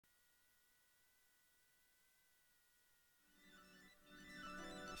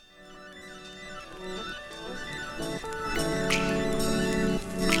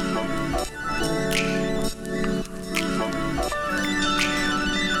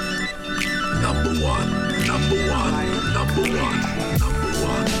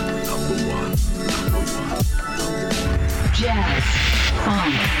jazz,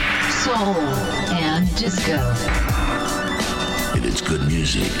 funk, soul, and disco. If it's good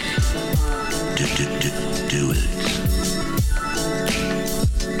music, do it.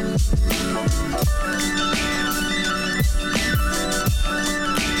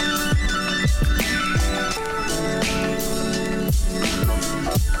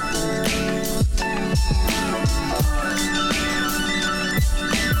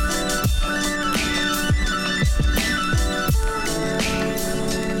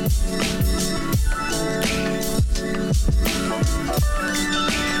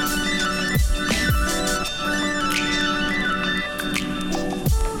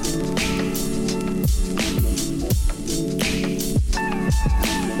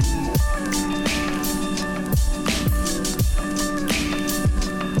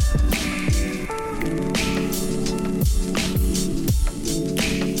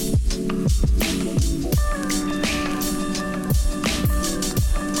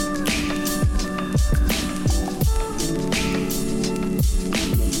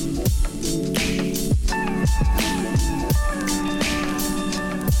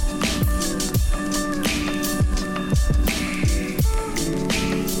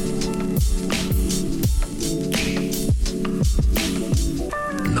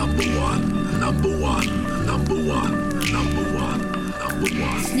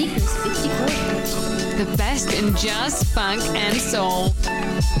 Sneakers 54. The best in jazz, funk, and soul.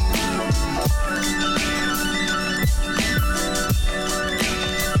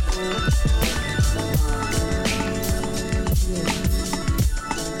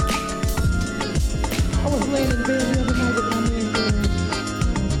 I was laying in bed the other night with my man Gary.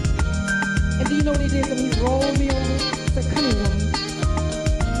 And do you know what he did to me? He rolled me over. Said, come here, woman.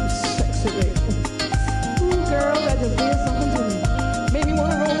 Sexy baby. Ooh, girl, that just did something to me. Made me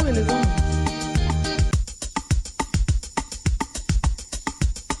want to roll in his arms.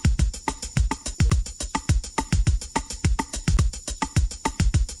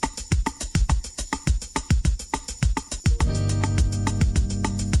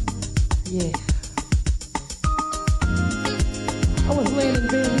 Yeah. I was laying in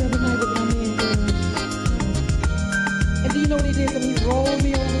bed the other night with my man Gary. And do you know what he did to me? He rolled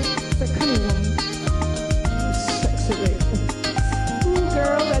me over. Said, come here, woman. Sexy baby. Ooh,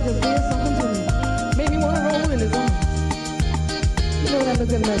 girl, that just did something to me. Made me want to roll in his arms. You know what I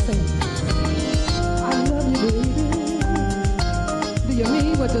looked at him and saying? I love you, baby. Do you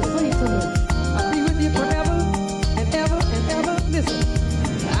mean what you say to me? I'll be with you forever and ever and ever. Listen,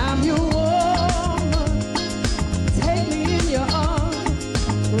 I'm your woman. Take me in your arms.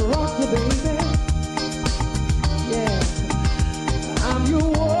 Rock you, baby. Yeah. I'm your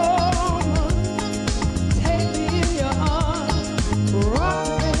woman. Take me in your arms. Rock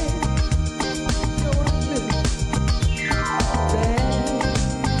you, baby. You know what? Listen. There's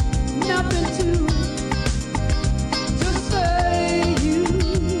nothing to just say you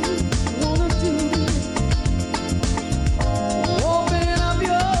wanna do. Open up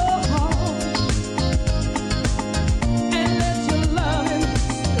your heart and let your loving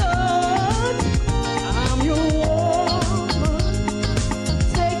start. I'm your woman.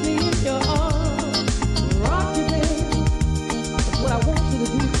 Take me in your arms. Rock you, baby. That's what I want you to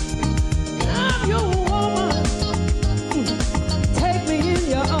do. I'm your woman. Take me in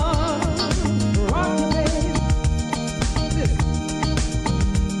your arms. Rock you, baby. Listen.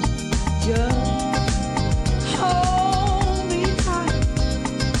 Just hold me tight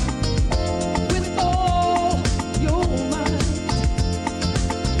with all your might.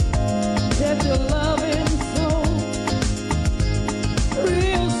 Let your loving flow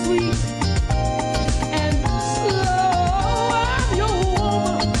real sweet and slow. I'm your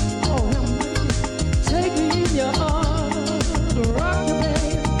woman. Oh, now, take me in your arms. Rock you,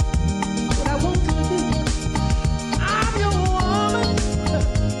 baby. What I want you to do. I'm your woman.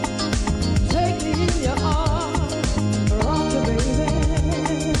 Take me in your arms. Rock you, baby.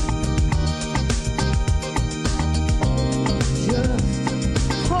 Just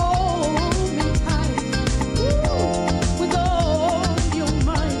hold me tight. Ooh, with all your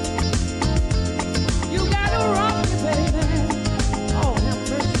might.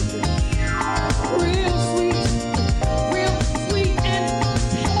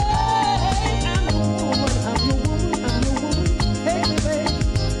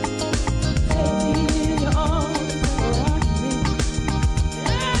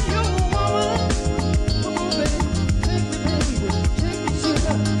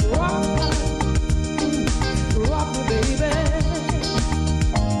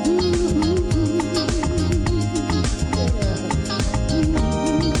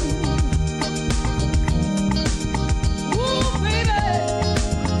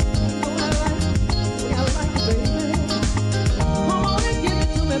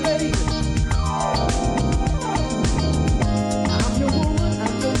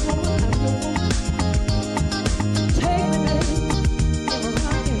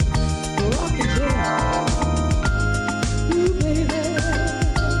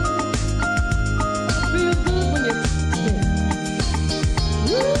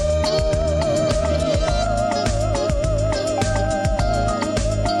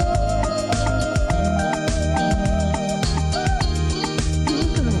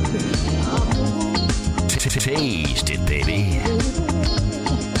 Taste it, baby.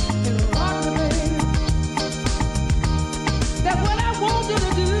 That's what I want you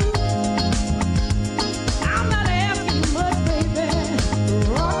to do. I'm not asking much, baby.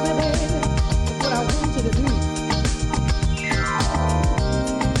 Rock me, baby. That's what I want you to do.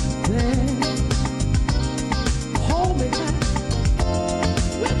 Then hold me tight.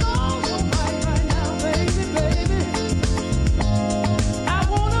 With all your might right now, baby, baby. I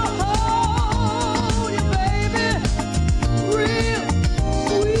wanna hold you, baby. Real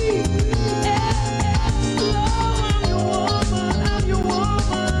sweet and slow. I'm your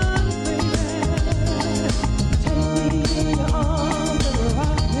woman, baby. Take me in your arms and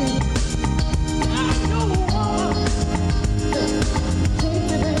rock me. I'm your woman. Take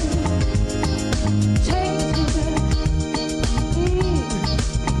me, baby. Take me, baby.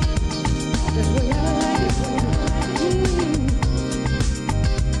 That's the way I like it, baby.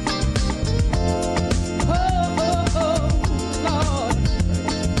 Oh, oh, oh, Lord.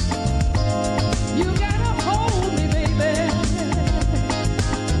 You gotta hold me, baby.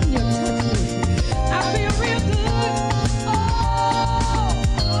 You touch me. I feel real good. Oh,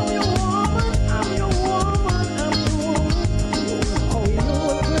 I'm your woman. I'm your woman. I'm your woman. Oh, you know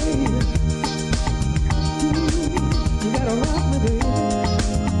what, baby? You gotta rock me, baby.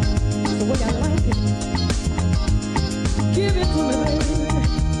 The way I like it. Give it to me, baby.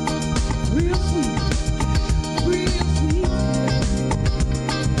 Real sweet. Real sweet.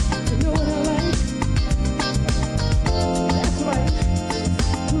 You know what I like? That's right.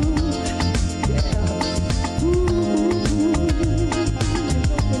 Ooh, yeah. Ooh,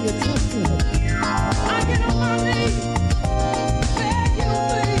 when you touch me, I get on my knees. Beg you,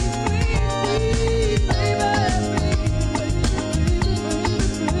 please, please, please, baby, baby.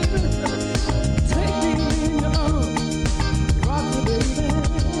 Take me in your arms, rock me, baby.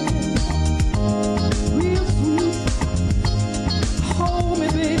 Real sweet, hold me,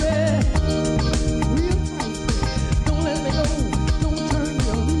 baby. Real tight, don't let me go, don't turn me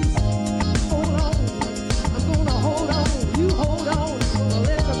loose. Hold on, I'm gonna hold on. You hold on, I'm gonna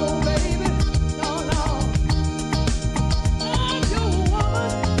let you go, baby. No, no, I'm your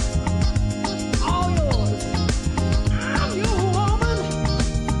woman, all yours. I'm your woman,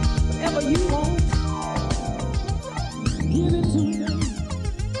 whatever you want. Give it to me.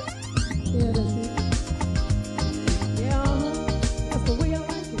 Yeah, that's it. Yeah, that's the way I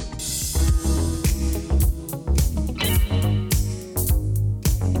like it.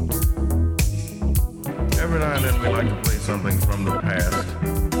 Every now and then we like to play something from the past.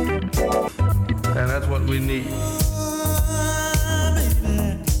 And that's what we need.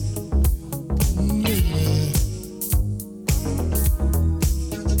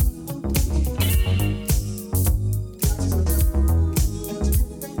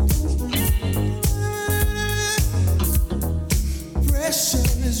 Pressure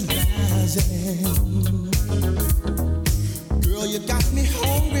is rising. Girl, you got me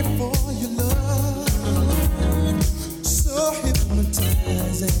hungry for your love. So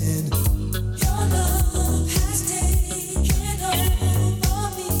hypnotizing. Your love has taken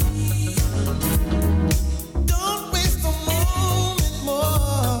over me. Don't waste a moment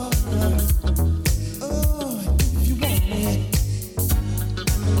more. Oh, if you want me.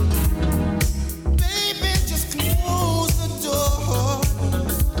 Baby, just close the door.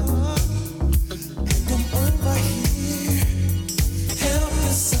 Come over here. Help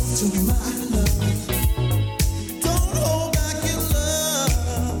yourself to my love.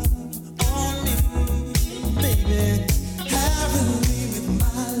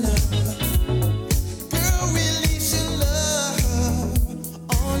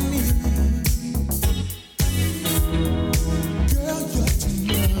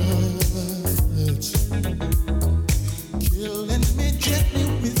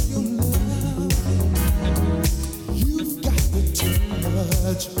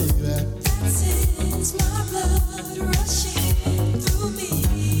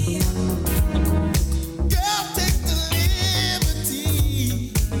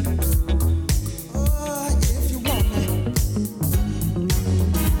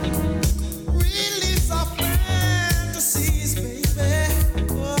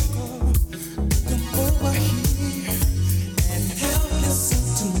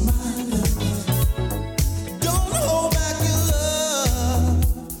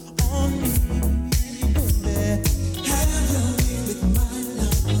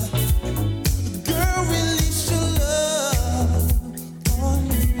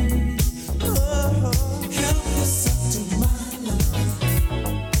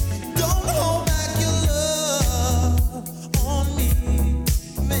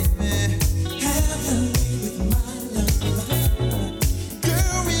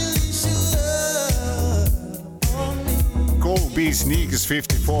 the Sneakers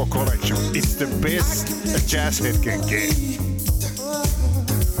 54 collection. It's the best a jazz head can get.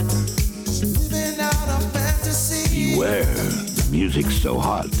 Beware, the music's so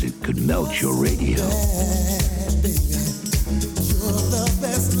hot it could melt your radio.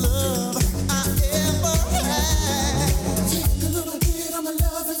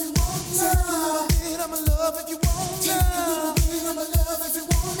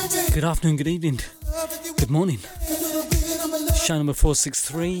 Good afternoon, good evening, good morning. Show number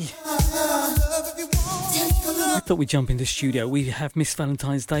 463. I thought we'd jump into the studio. We have Miss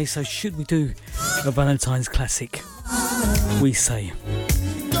Valentine's Day, so should we do a Valentine's classic? We say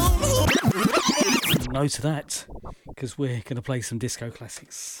no to that, because we're going to play some disco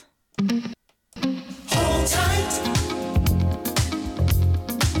classics. Hold tight.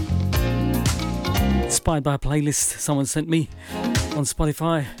 Inspired by a playlist someone sent me on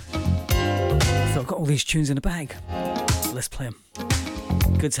Spotify. So I've got all these tunes in a bag. Let's play them.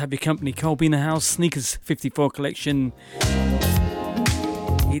 Good to have your company. Colby in the house. Sneakers 54 collection.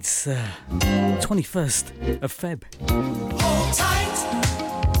 It's 21st of Feb. Hold tight.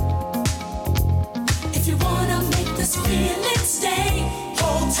 If you wanna make this feeling stay,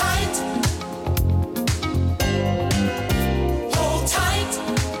 hold tight. Hold tight.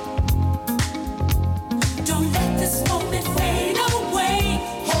 Don't let this moment fade away.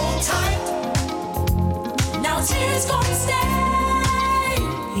 Hold tight. Now tears gonna stay.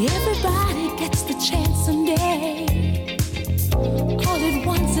 Everybody gets the chance someday. All at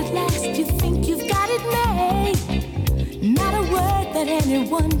once at last you think you've got it made. Not a word that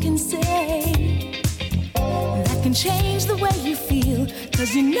anyone can say that can change the way you feel.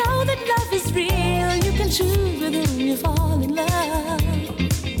 Cause you know that love is real. You can choose with whom you fall in love.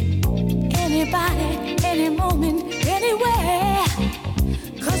 Anybody, any moment, anywhere.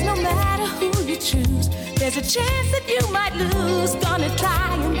 Cause no matter who you choose, there's a chance that you might lose. Gonna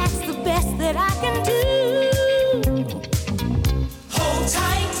try and that's the best that I can do. Hold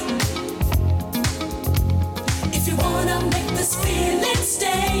tight. If you wanna make this feeling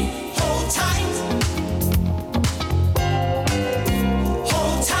stay, hold tight.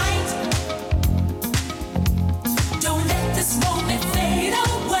 Hold tight. Don't let this moment fade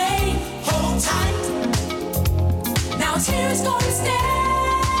away. Hold tight. Now tears gonna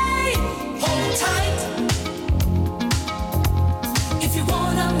stay. Hold tight. If you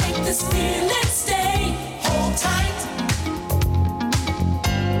wanna make this feeling stay, hold tight.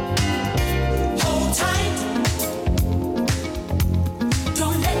 Hold tight.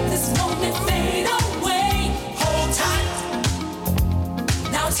 Don't let this moment fade away. Hold tight.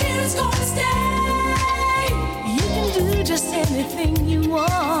 Now tears gonna stay. You can do just anything you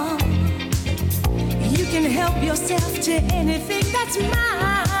want. You can help yourself to anything that's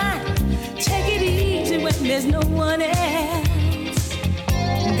mine. Take it easy when there's no one else.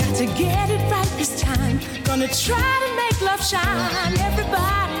 Got to get it right this time. Gonna try to make love shine.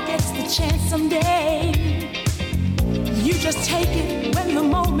 Everybody gets the chance someday. You just take it when the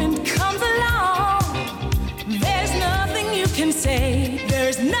moment comes along. There's nothing you can say.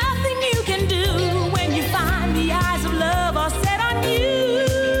 There's nothing you can do when you find the eyes of love are set on you.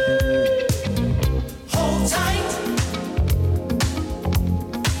 Hold tight.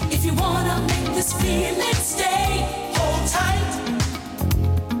 If you wanna make this feeling stay, hold tight.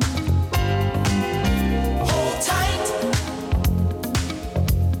 Hold tight.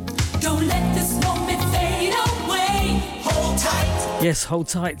 Don't let this moment fade away. Hold tight. Yes, hold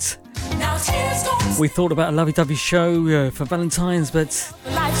tight. Now tears gonna We thought about a lovey-dovey show for Valentine's, but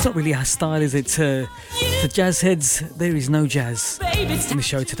it's not really our style, is it? For jazz heads, there is no jazz in the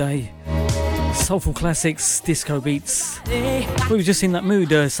show today. Soulful classics, disco beats. We were just in that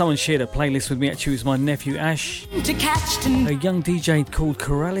mood. Someone shared a playlist with me. Actually, it was my nephew Ash, a young DJ called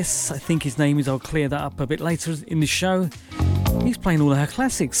Corrales, I think his name is. I'll clear that up a bit later in the show. He's playing all of our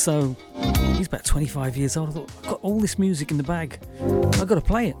classics, so he's about 25 years old. I thought, I've got all this music in the bag, I've got to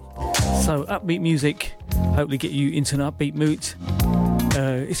play it. So upbeat music, hopefully get you into an upbeat mood.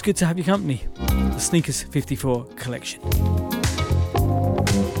 It's good to have your company. The Sneakers 54 collection.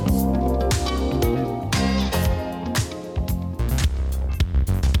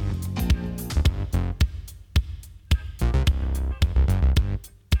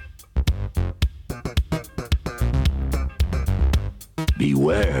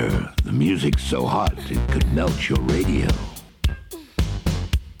 Beware, the music's so hot it could melt your radio.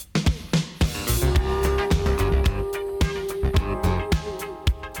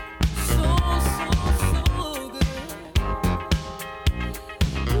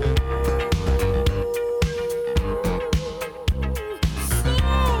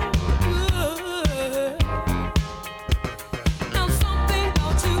 Now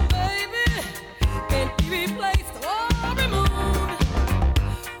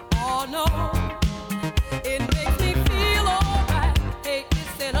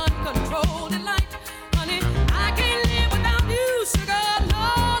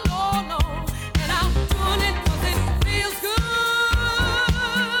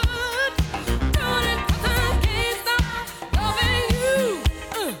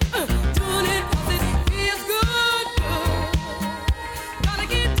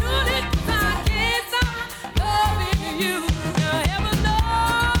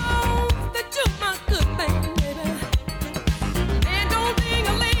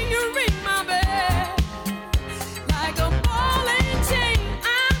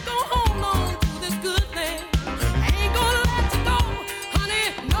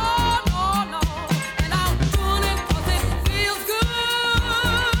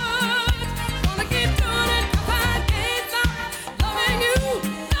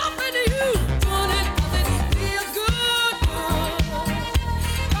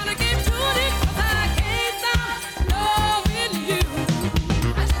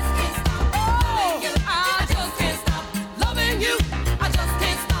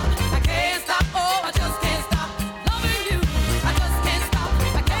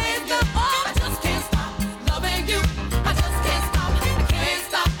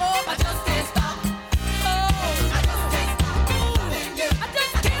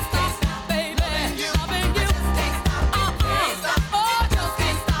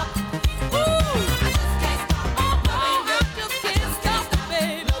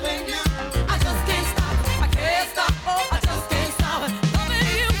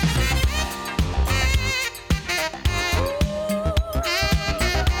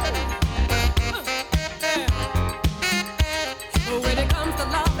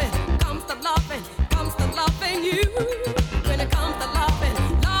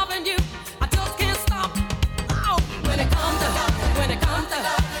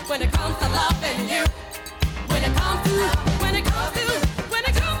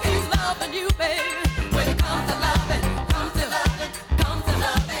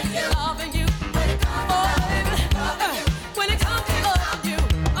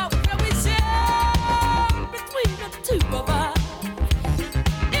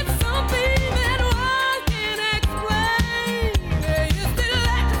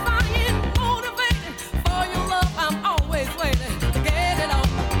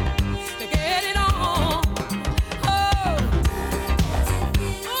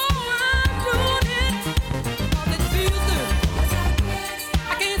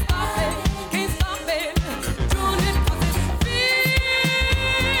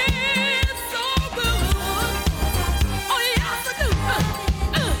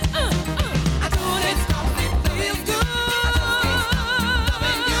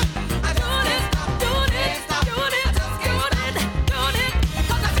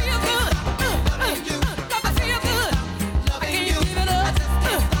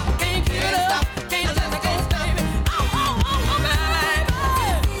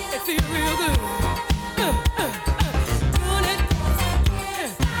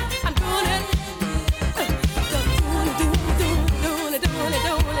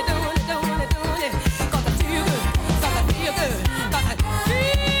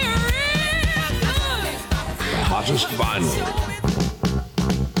hottest vinyl.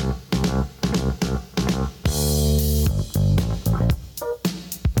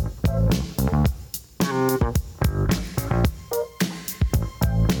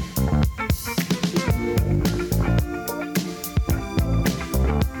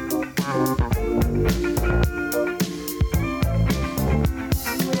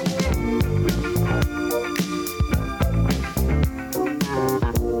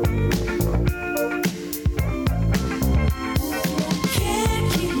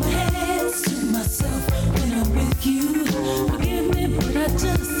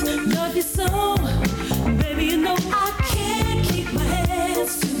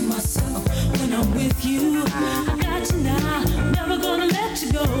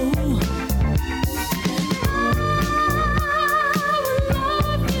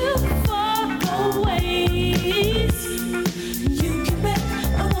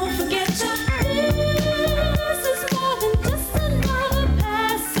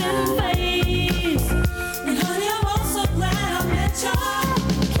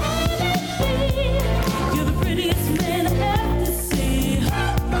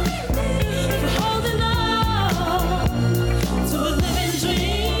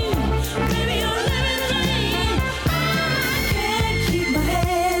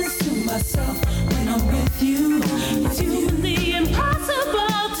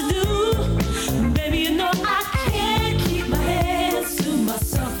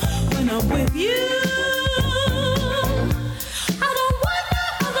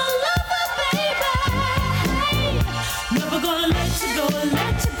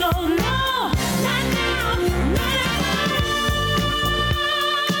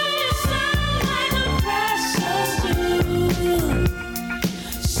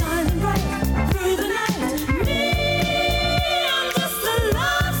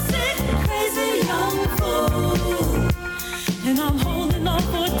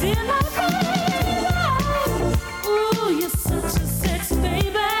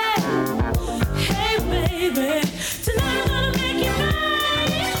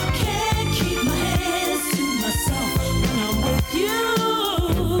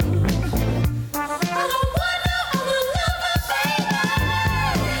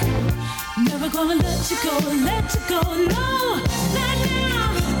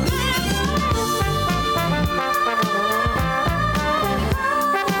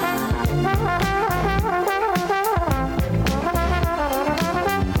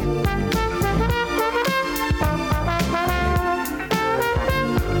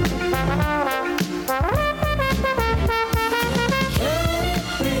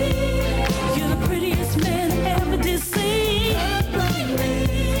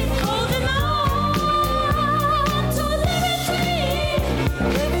 Holding on to a living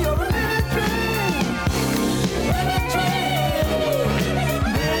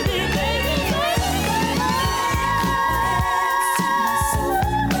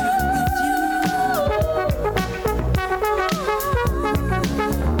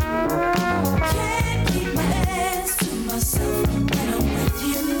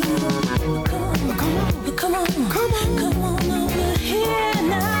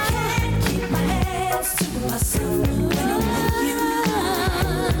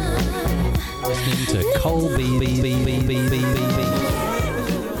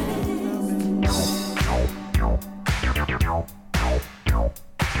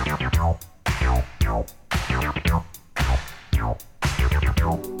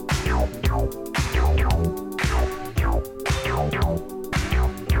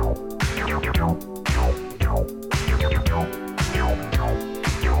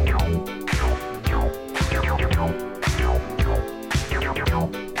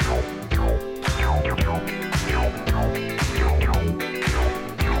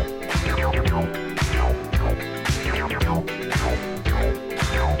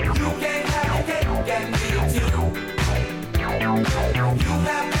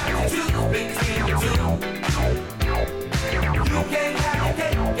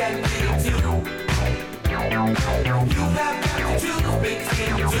I'm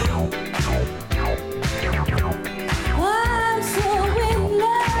so in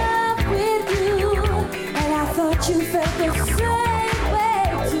love with you, and I thought you felt the same way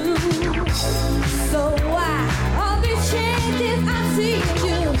too. So why all these changes I see in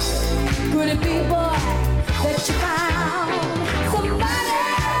you? Could it be, boy, that you found somebody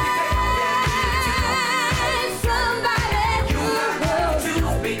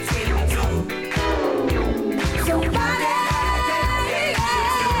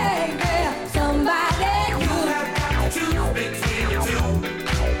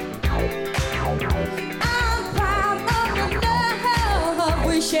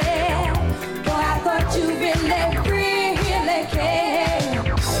share. Boy, I thought you really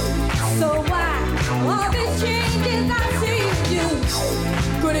cared. So why all these changes I see in you?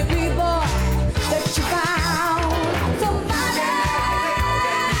 Could it be, boy, that you found somebody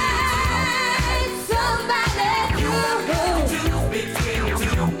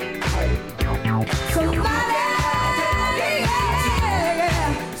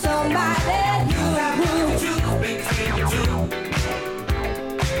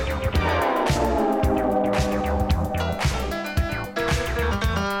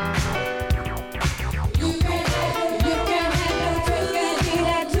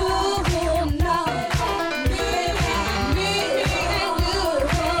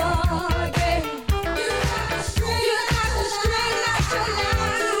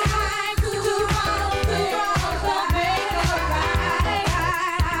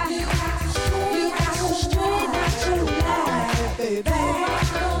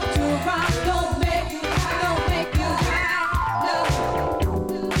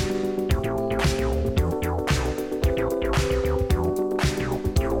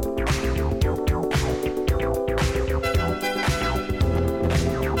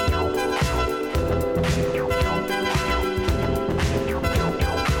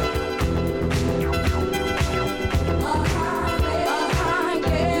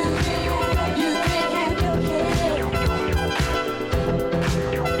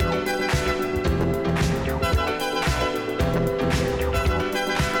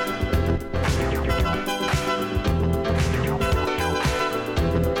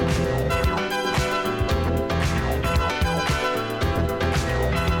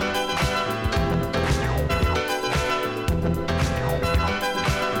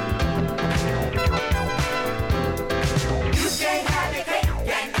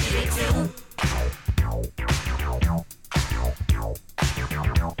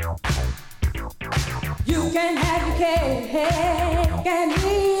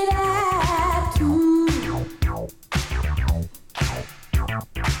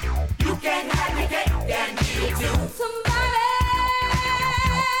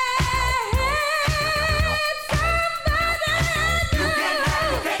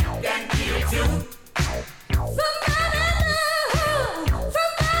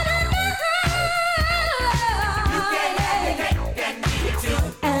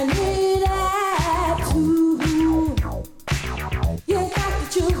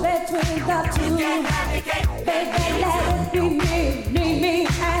you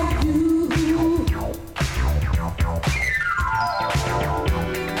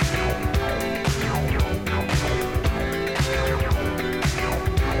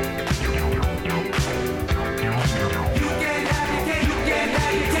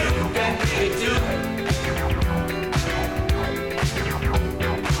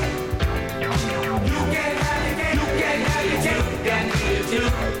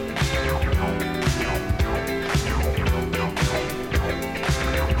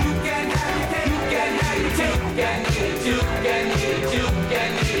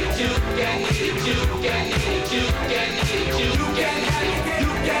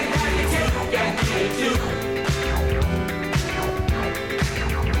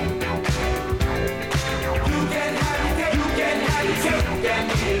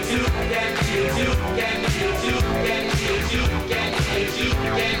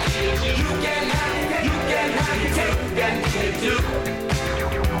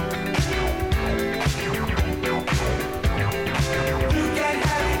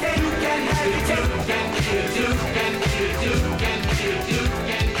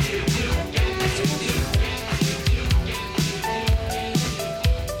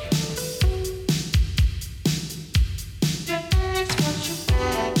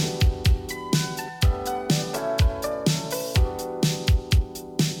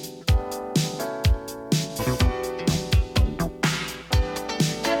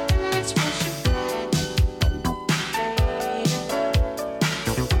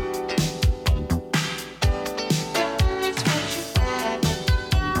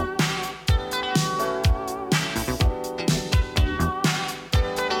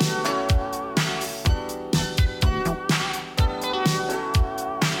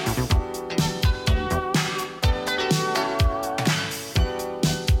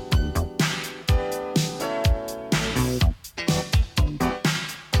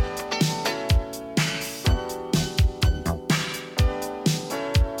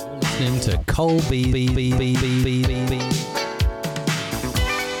listening to Cole B.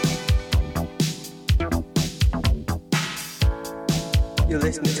 You're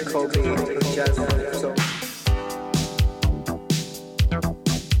listening to Cole B. Jazz Zone.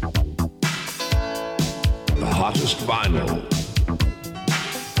 The hottest vinyl.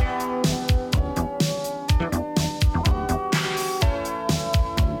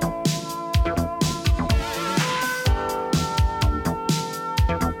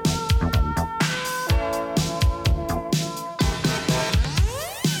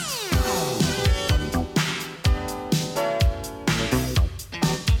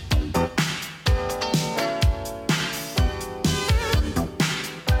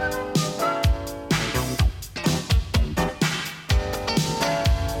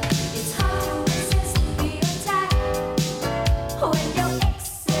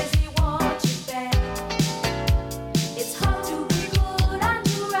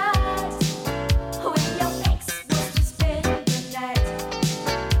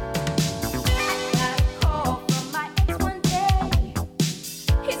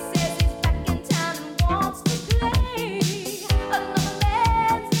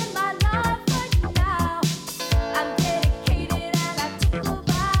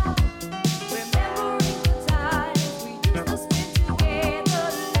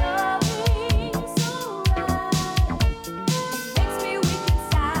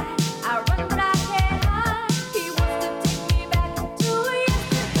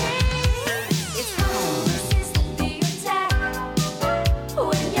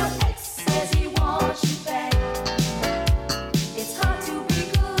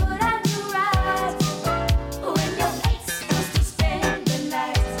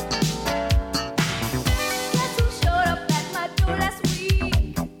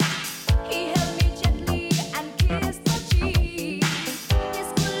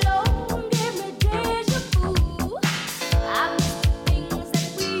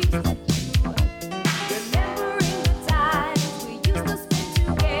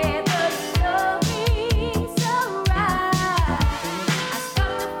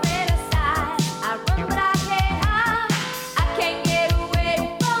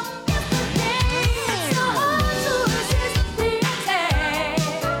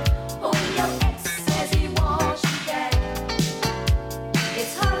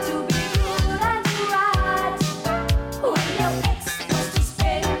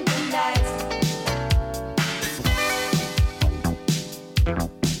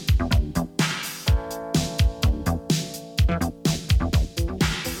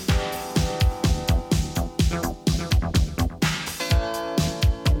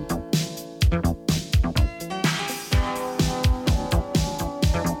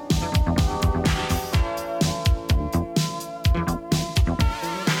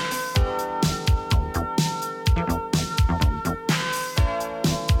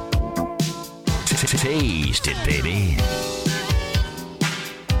 Taste it, baby.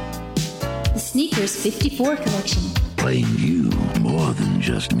 The Sneakers 54 collection. Playing you more than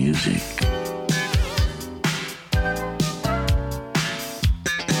just music.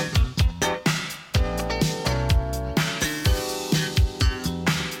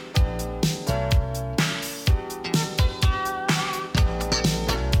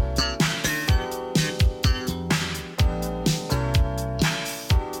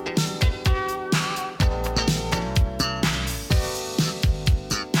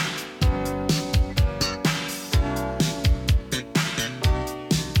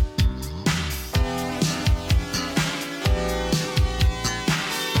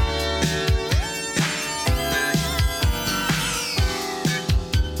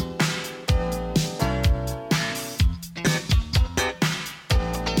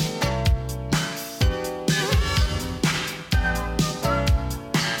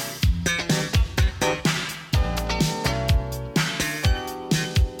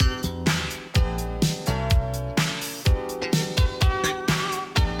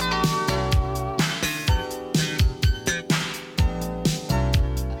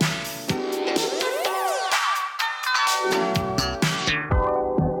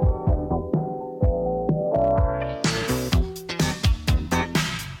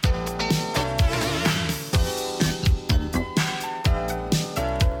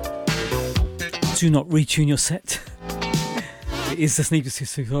 Do not retune your set. It is the Sneakers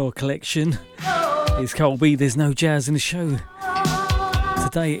 54 collection. It's Cole B. There's no jazz in the show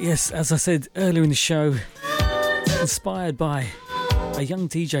today. Yes, as I said earlier in the show, inspired by a young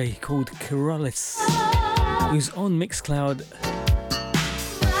DJ called Kiralis, who's on Mixcloud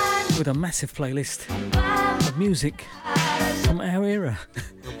with a massive playlist of music from our era.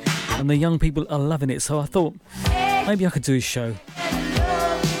 and the young people are loving it. So I thought maybe I could do a show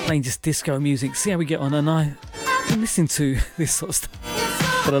playing just disco music, see how we get on. And I've been listening to this sort of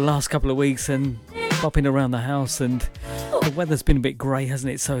stuff for the last couple of weeks and bopping around the house, and the weather's been a bit grey,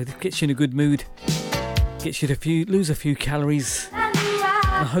 hasn't it? So it gets you in a good mood, gets you to lose a few calories.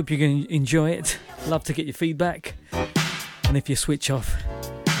 I hope you're going to enjoy it. Love to get your feedback, and if you switch off,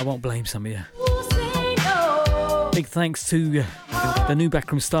 I won't blame some of you. Big thanks to the new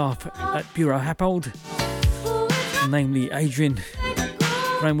backroom staff at Bureau Happold, namely Adrian,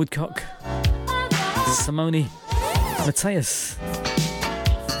 Graham Woodcock, Simone, Matthias,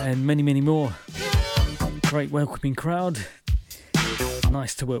 and many, many more. Great welcoming crowd.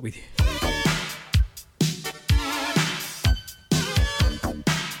 Nice to work with you.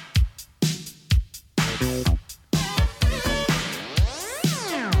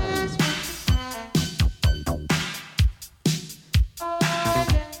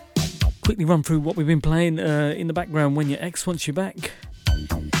 Quickly run through what we've been playing in the background. When Your Ex Wants You Back.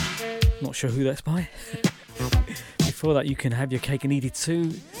 Not sure who that's by. Before that, You Can Have Your Cake and Eat It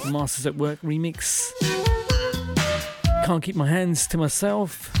Too, Masters at Work remix. Can't Keep My Hands to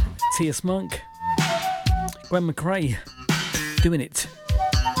Myself, T.S. Monk. Gwen McRae, Doing It.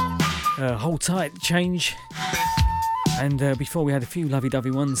 Hold Tight, Change. And before we had a few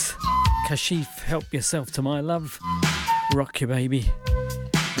lovey-dovey ones. Kashif, Help Yourself to My Love. Rock Your Baby.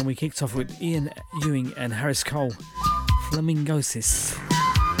 And we kicked off with Ian Ewing and Harris Cole, Flamingosis.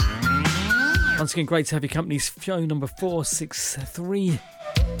 Once again, great to have your company. Show number 463,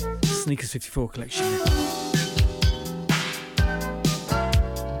 Sneakers 54 collection.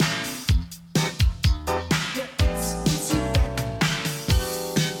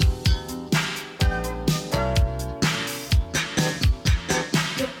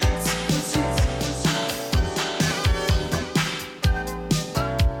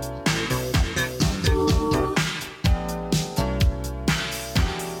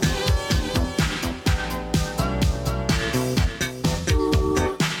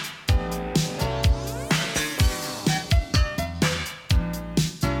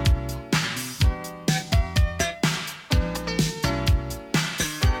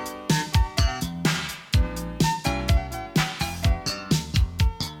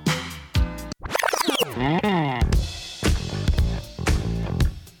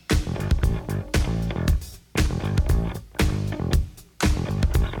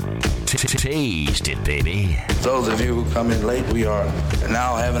 Taste it, baby. Those of you who come in late, we are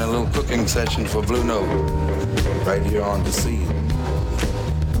now having a little cooking session for Blue Note right here on the scene.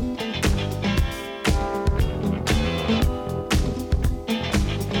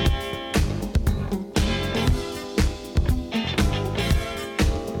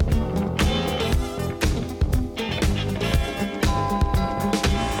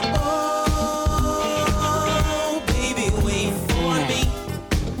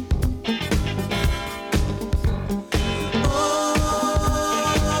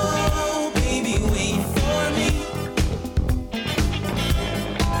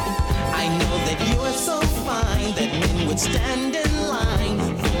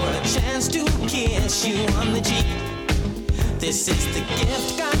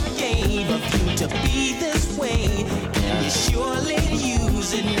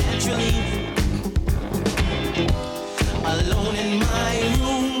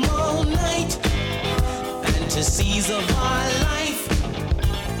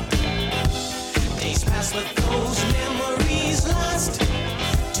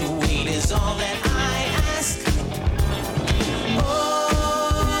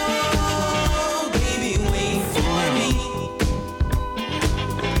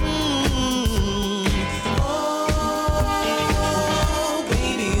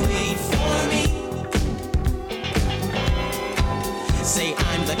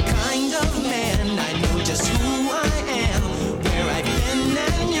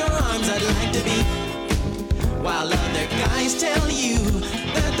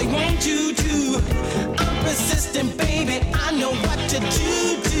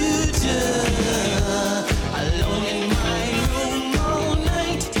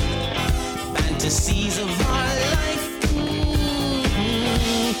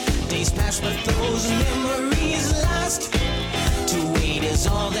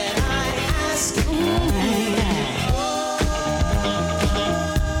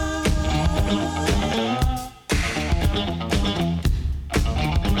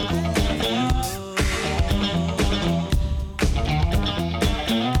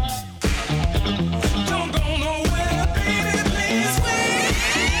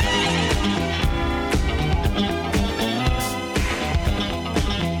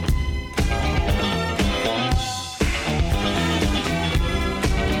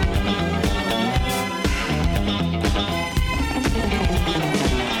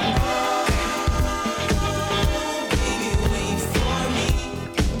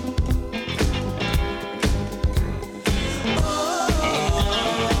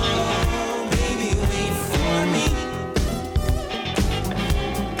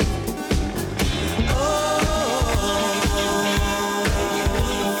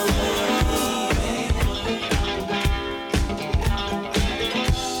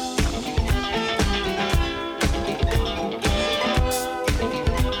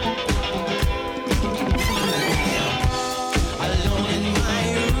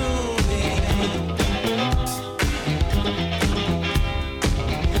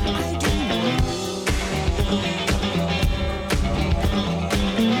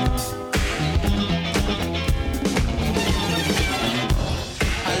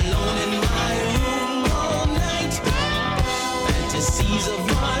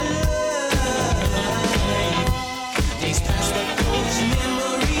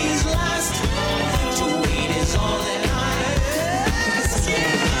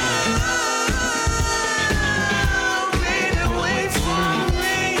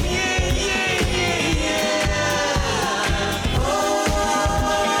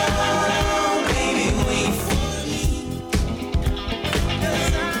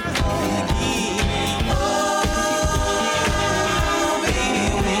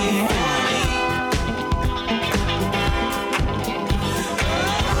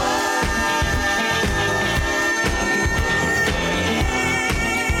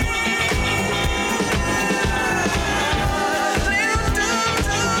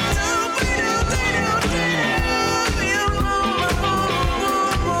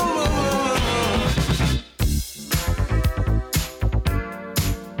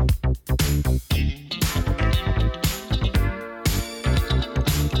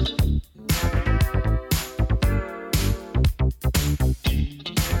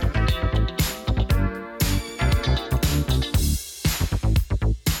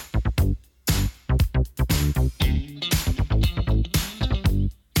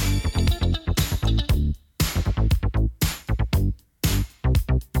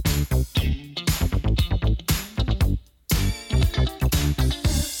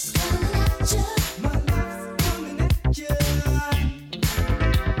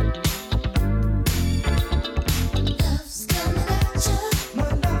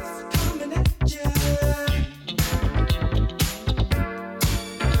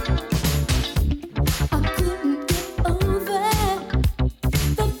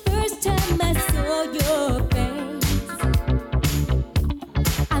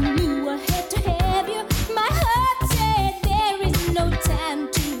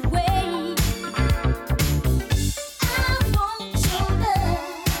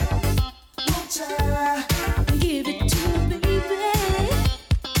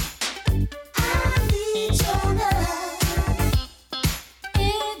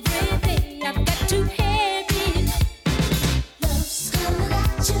 to have it. Love's coming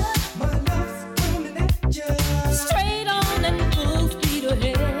at you. My love's coming at you. Straight on and full speed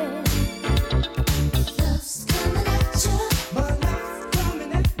ahead. Love's coming at you. My love's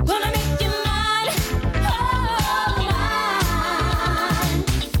coming at you. Gonna make you mine, oh mine.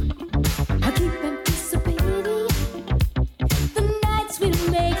 I keep anticipating the nights we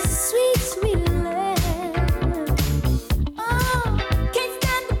make sweet, sweet love. Oh, can't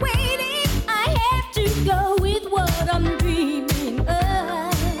stand the waiting. I have to go with what I'm dreaming of.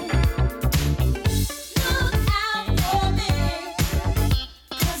 Look out for me,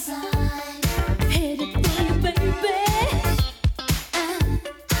 'cause I'm headed for you, baby.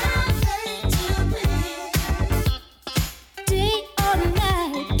 I'm ready to be. Day or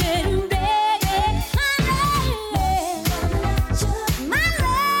night, getting ready. My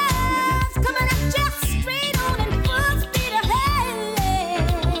love's coming at you, straight on and full speed ahead.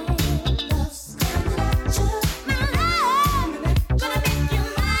 Love's coming at you. My love, gonna make you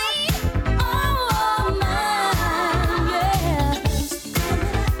mine, oh mine, yeah. Love's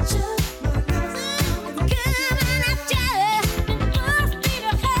coming at you. My love's coming at you, full speed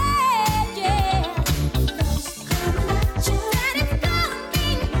ahead, yeah. Love's coming at you. That is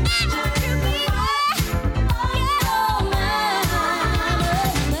coming at you, baby. Oh mine,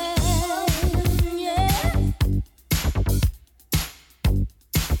 yeah.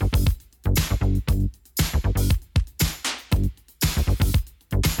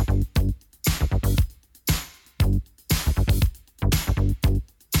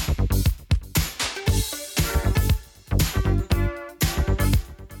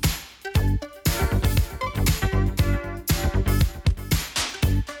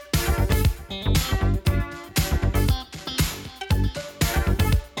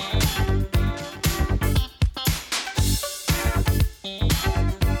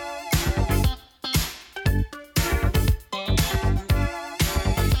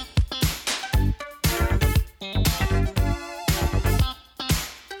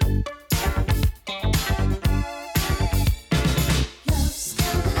 Love's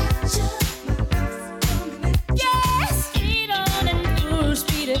coming at you. Yeah, straight on and full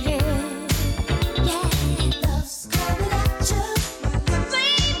speed ahead. Yeah, love's coming at you.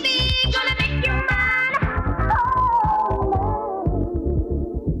 Baby, gonna make you mine.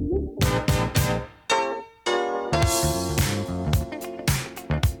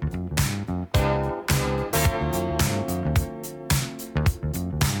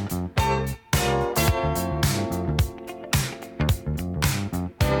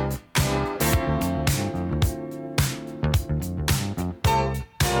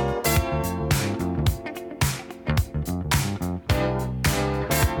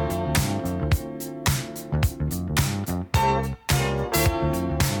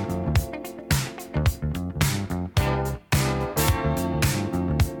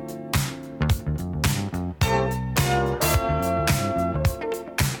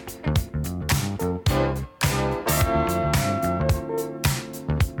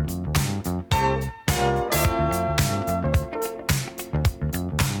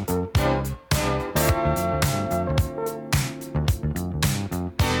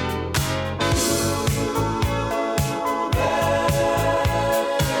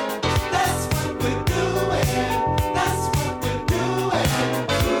 That's what we're doing. That's what we're doing.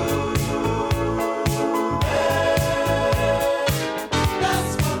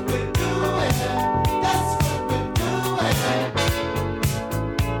 That's what we're doing. That's what we're doing.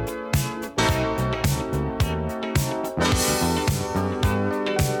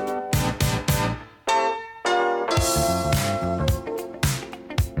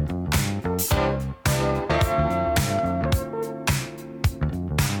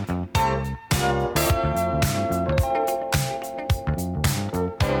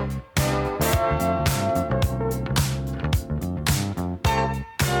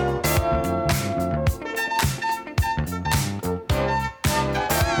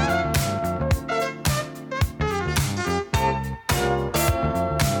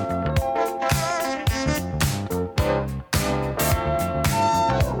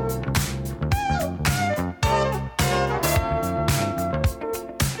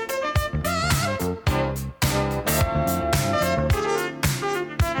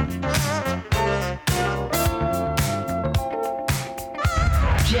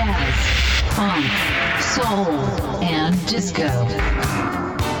 Jazz, funk, soul, and disco.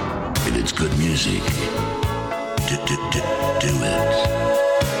 If it's good music, do it.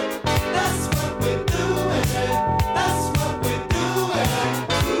 That's what we're doing. That's what we're doing.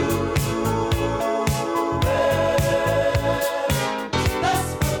 That's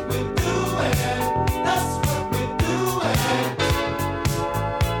what we're doing.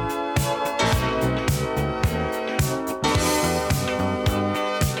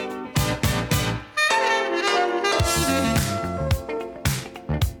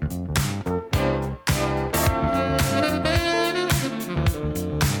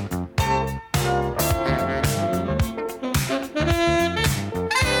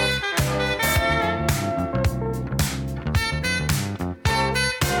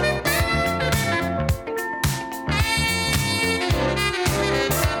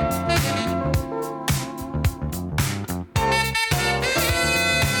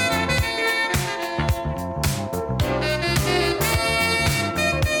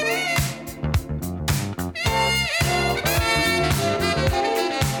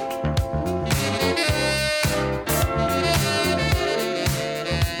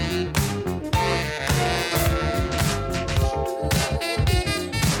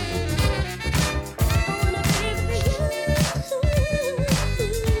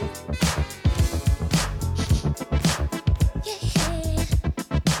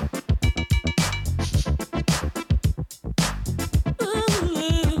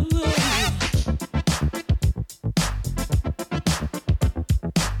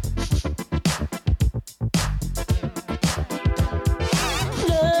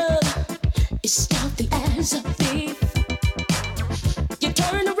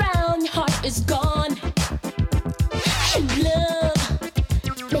 is gone. And love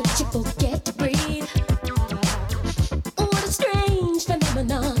makes you forget to breathe. What a strange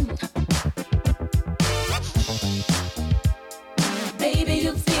phenomenon. Baby,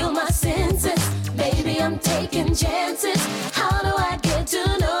 you feel my senses. Baby, I'm taking chances. How do I get to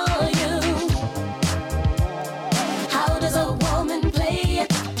know you? How does a woman play it?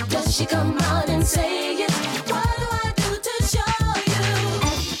 Does she come out and say it? What do I do to show you?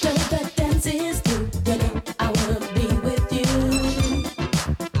 After the dance is through, you know I wanna be with you.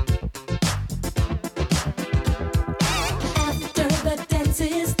 After the dance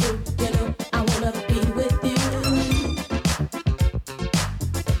is through, you know I wanna be with you.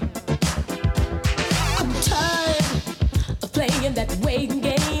 I'm tired of playing that waiting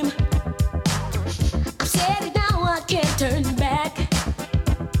game. I've said it now, I can't turn back.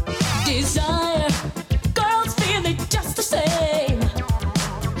 Desire, girls feel it just the same.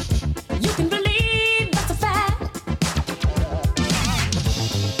 You can believe that's a fact.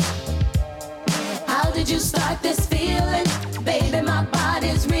 How did you start this feeling? Baby, my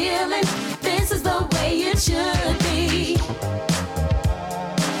body's reeling. This is the way it should be.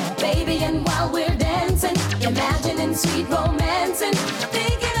 Baby, and while we're dancing, imagining sweet romancing,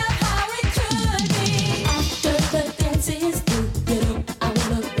 thinking of how it could be. After the dance is through, you know I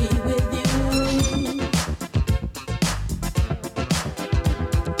wanna be with you.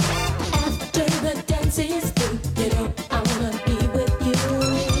 After the dance is through, you know I wanna be with you.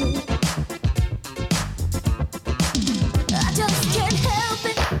 I just can't help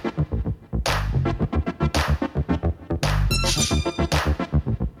it.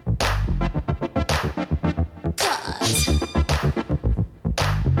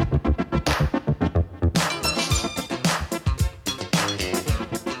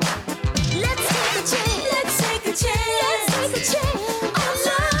 Let's take a chance. Let's take a chance. Let's take a chance on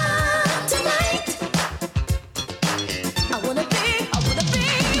love tonight. I wanna be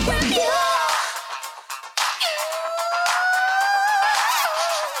with you.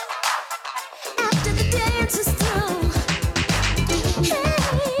 After the dance is through, hey,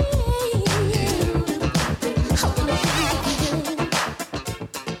 I wanna be with you.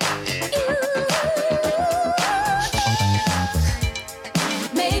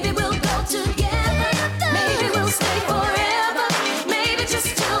 Maybe we'll go together. Maybe we'll stay forever. Maybe just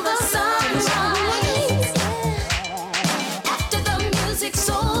till the sunrise. After the music's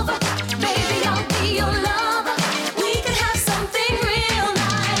over, baby, I'll be your lover. We can have something real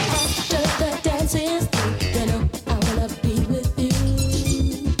nice. After the dance is through, you know I wanna be with you.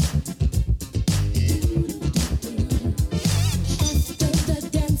 After the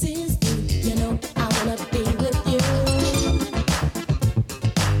dance is through, you know I wanna be with you.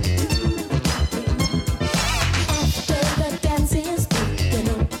 After the dance is through, you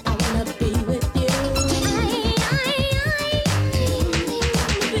know I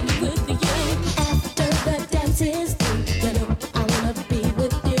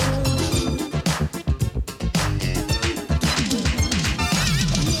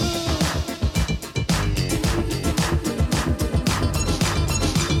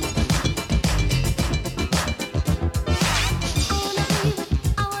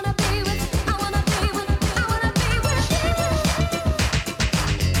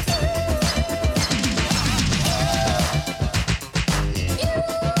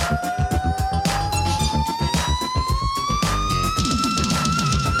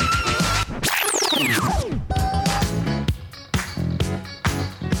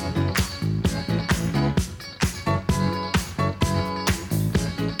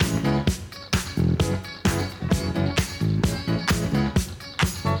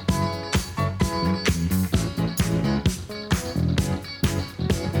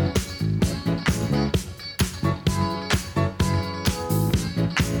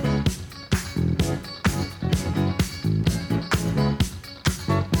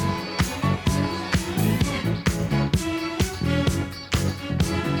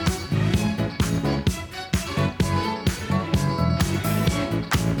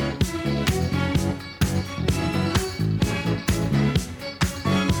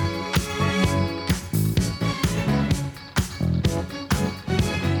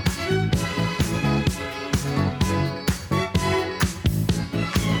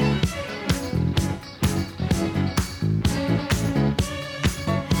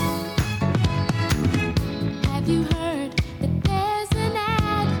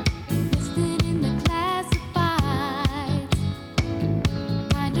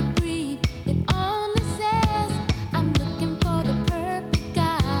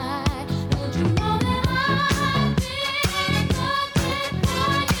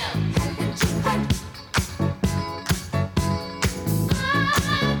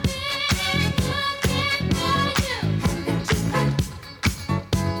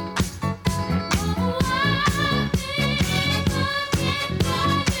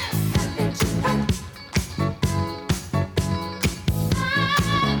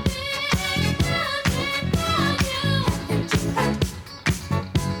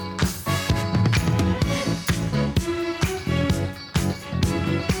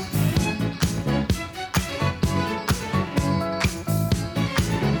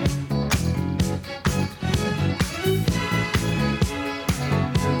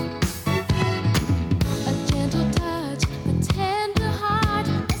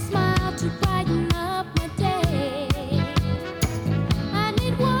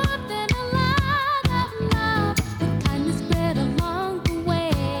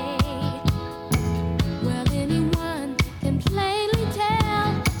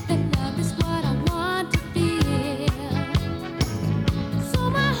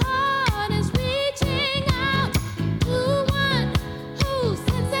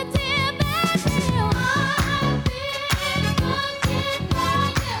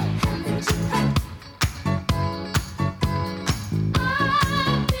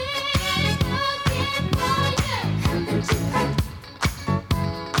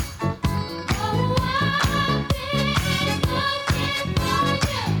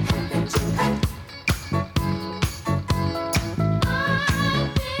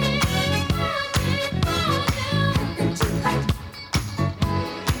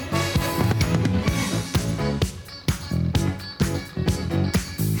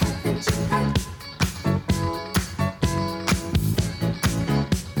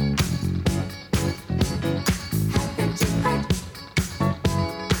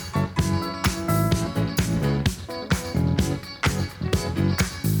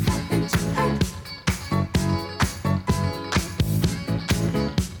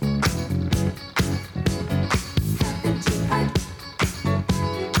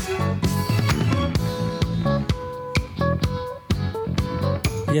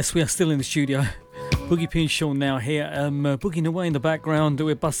Yes, we are still in the studio. Boogie P and Sean now here, boogieing away in the background.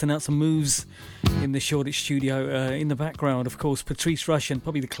 We're busting out some moves in the Shoreditch studio. In the background, of course, Patrice Rushen,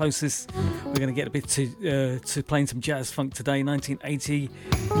 probably the closest we're going to get a bit to playing some jazz funk today. 1980.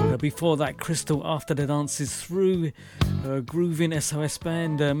 Before that, Crystal, After the Dance Is Through. Grooving SOS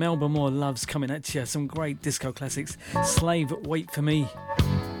Band. Melba Moore, Loves coming at you. Some great disco classics. Slave, Wait for Me.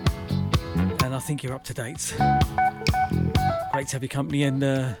 And I think you're up to date. Great to have your company, and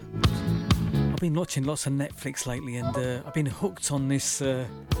I've been watching lots of Netflix lately, and I've been hooked on this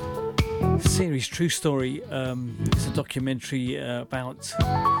series, True Story. It's a documentary about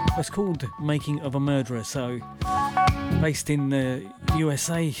what's called Making of a Murderer. So based in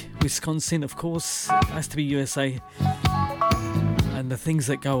USA, Wisconsin, of course, it has to be USA, and the things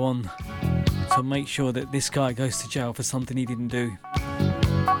that go on to make sure that this guy goes to jail for something he didn't do.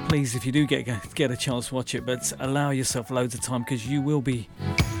 Please, if you do get a chance, watch it, but allow yourself loads of time, because you will be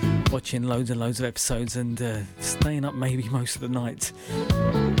watching loads and loads of episodes and staying up maybe most of the night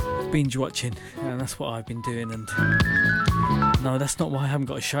binge watching, and that's what I've been doing. And no, that's not why I haven't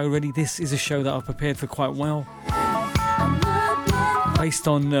got a show ready. This is a show that I've prepared for quite well, based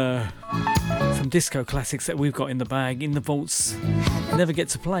on some disco classics that we've got in the bag, in the vaults. Never get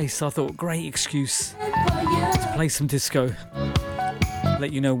to play, so I thought, great excuse to play some disco.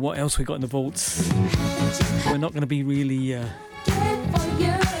 Let you know what else we got in the vaults. We're not going to be really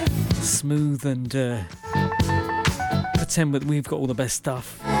smooth and pretend that we've got all the best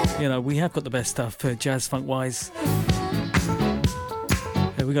stuff. You know, we have got the best stuff jazz funk wise.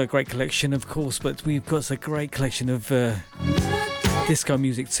 We've got a great collection, of course, but we've got a great collection of disco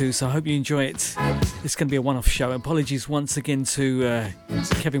music too, so I hope you enjoy it. It's going to be a one-off show. Apologies once again to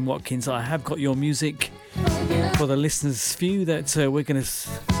Kevin Watkins. I have got your music for the listeners' few that we're going to,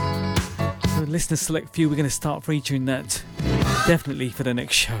 the listeners' select few, we're going to start featuring that definitely for the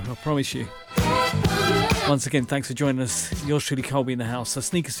next show, I promise you. Once again, thanks for joining us. Yours truly, Colby in the house. The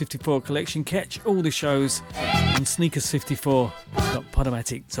Sneakers 54 collection. Catch all the shows on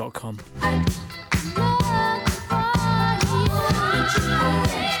sneakers54.podomatic.com.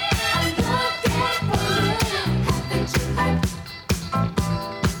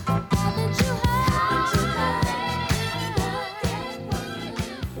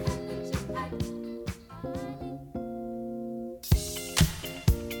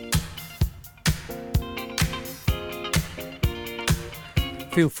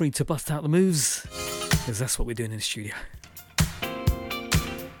 Feel free to bust out the moves, because that's what we're doing in the studio.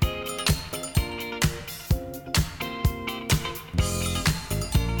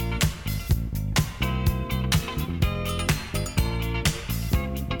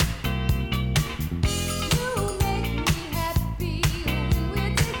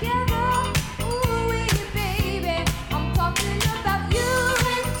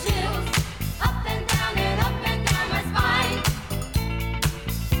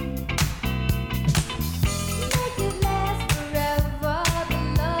 Last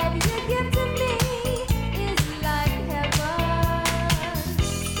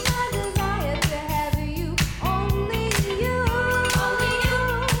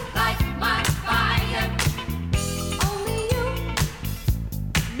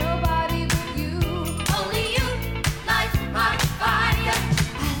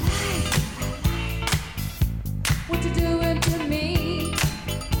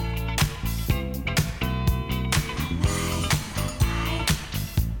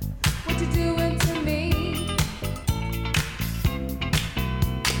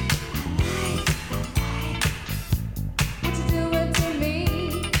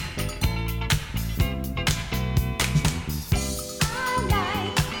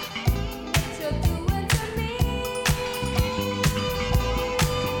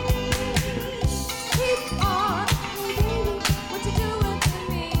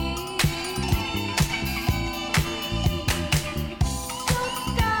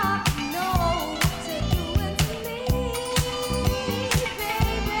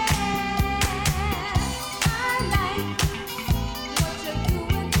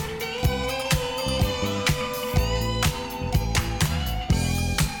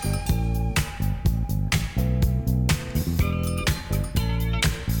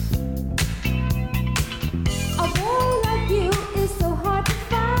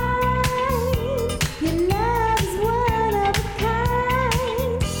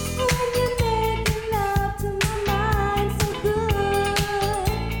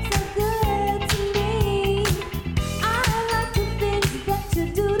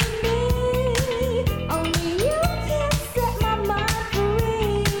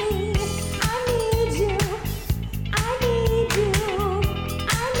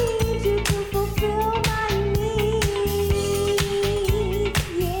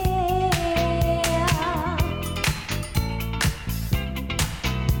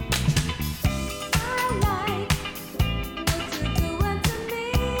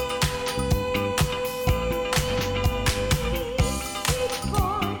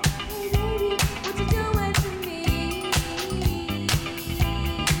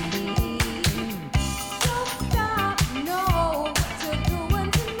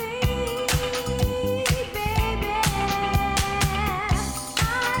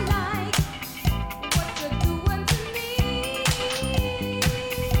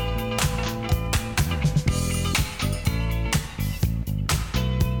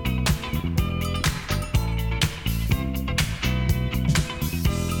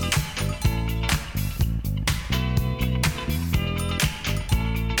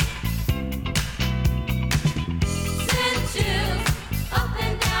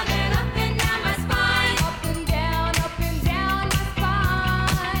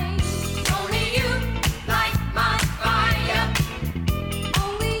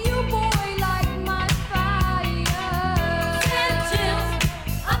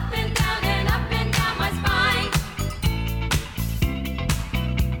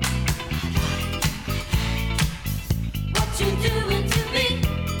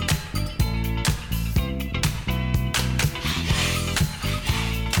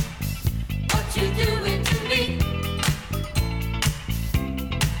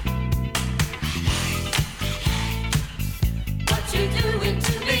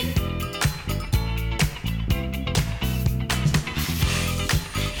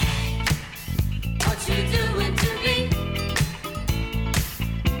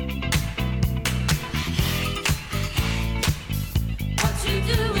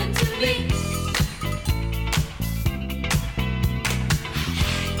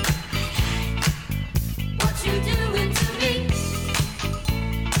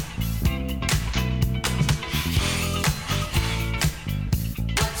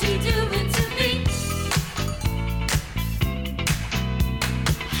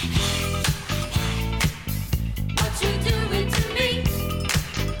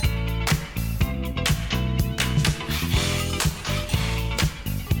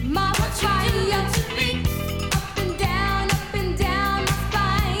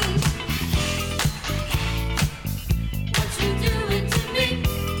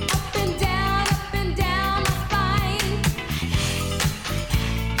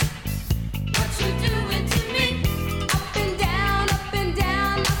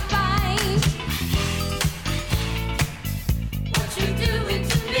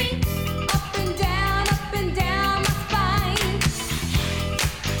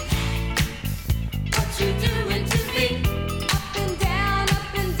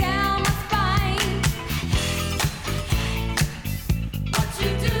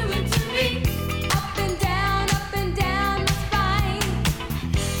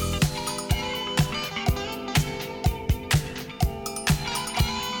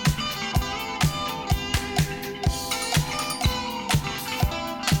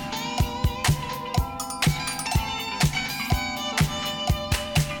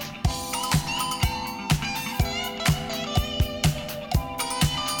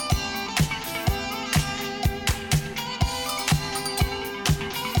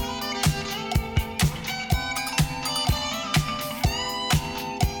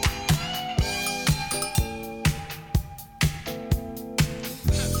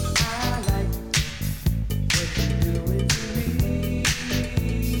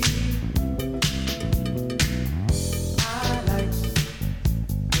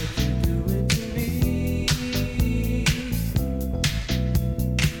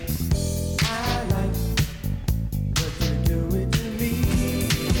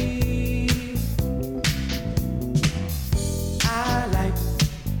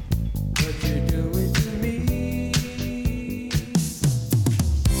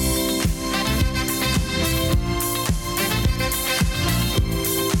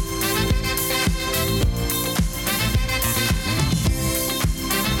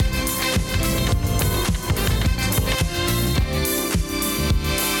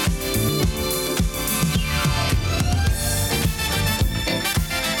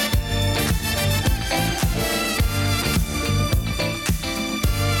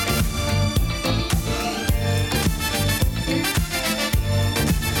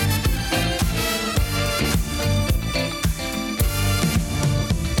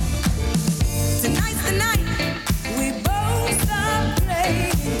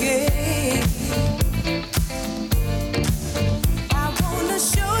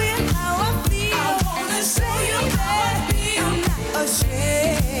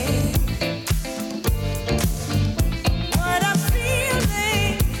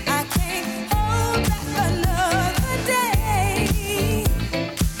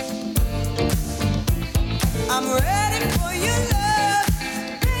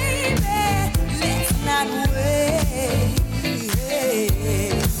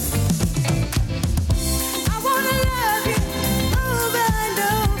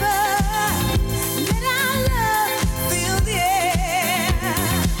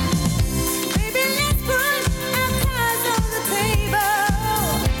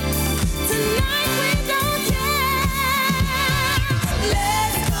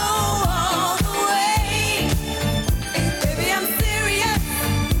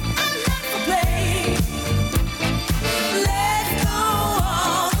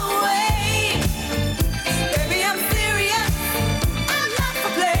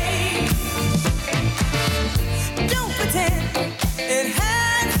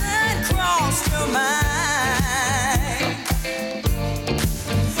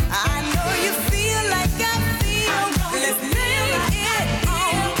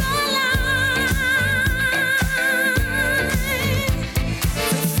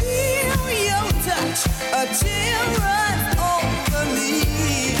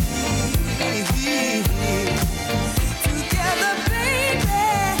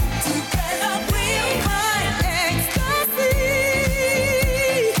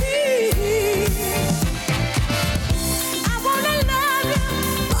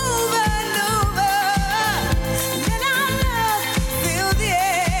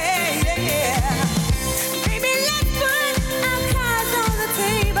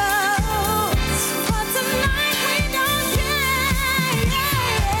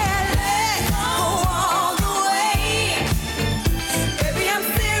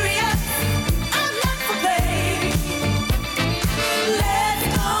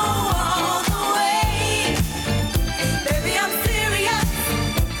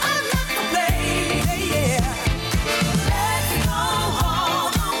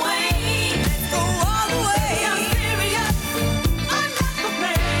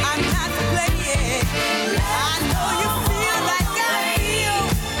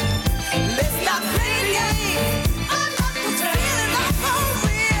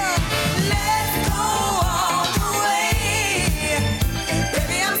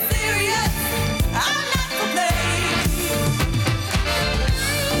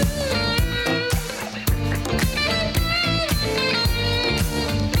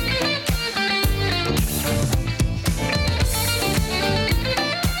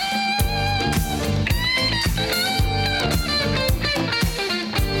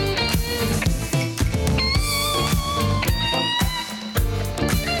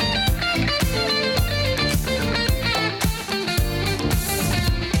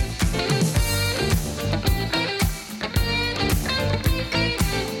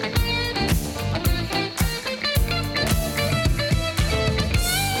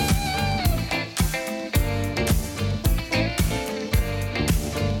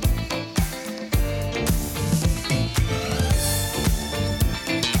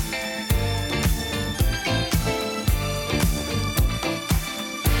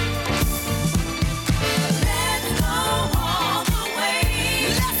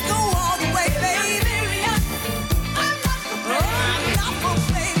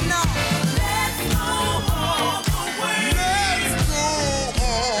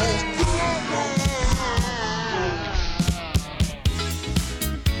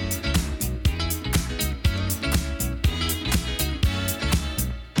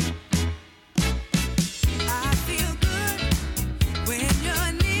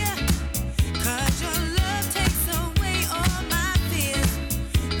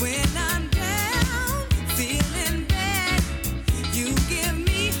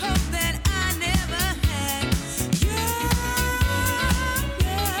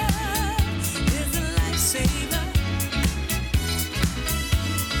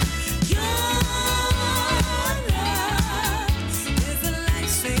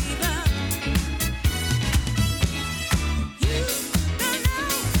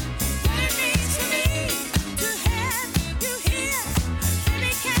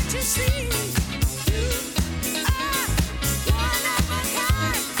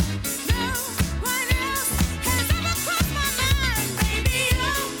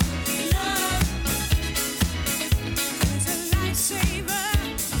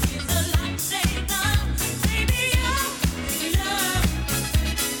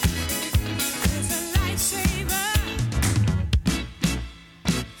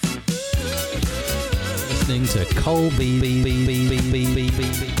listening to Cole B.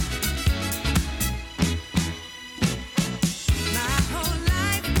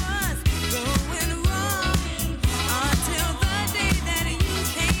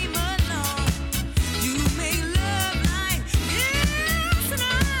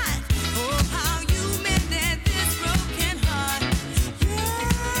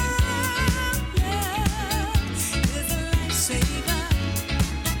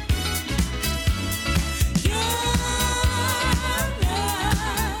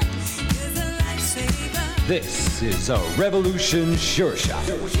 This is a Revolution Sure Shot.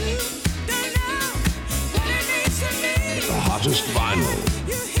 The hottest vinyl.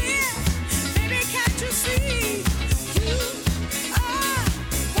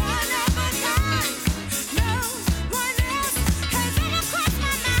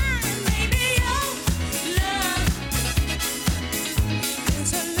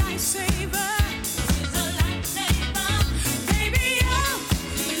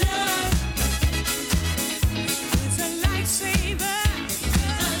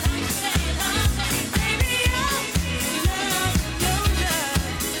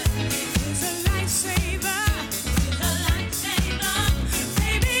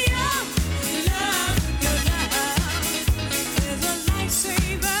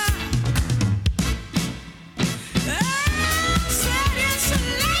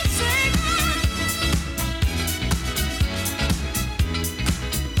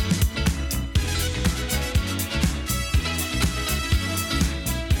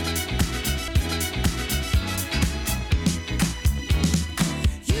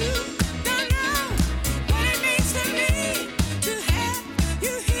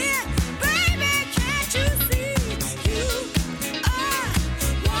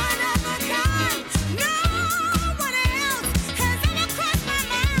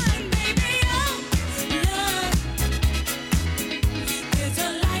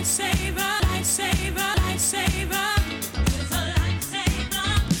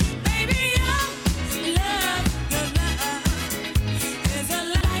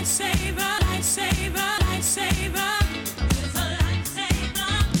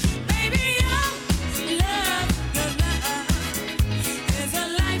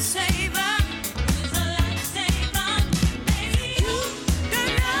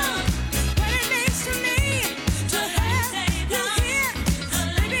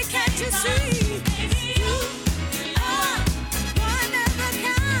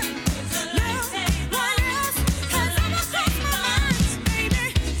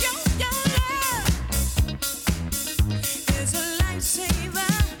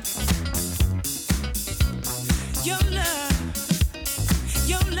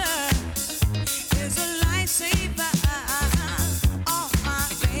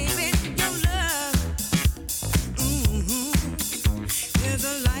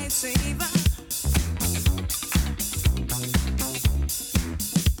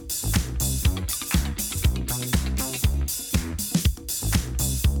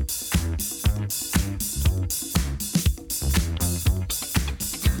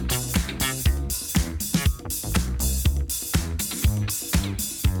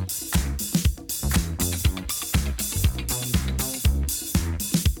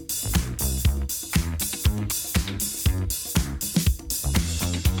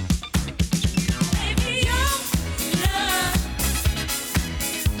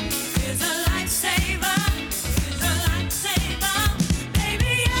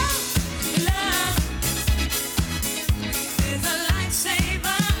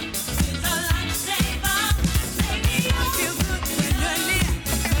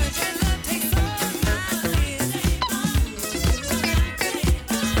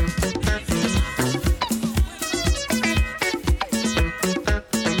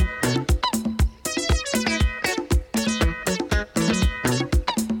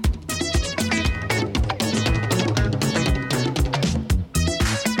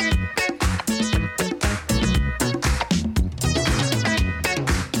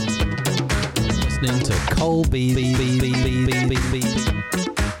 Cole B. The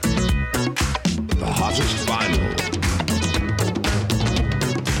hottest vinyl.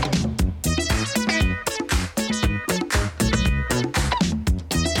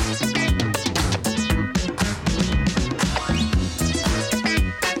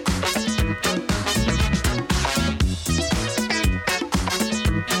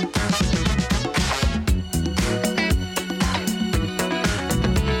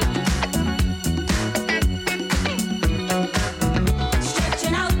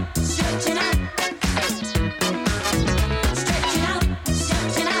 Stretching out,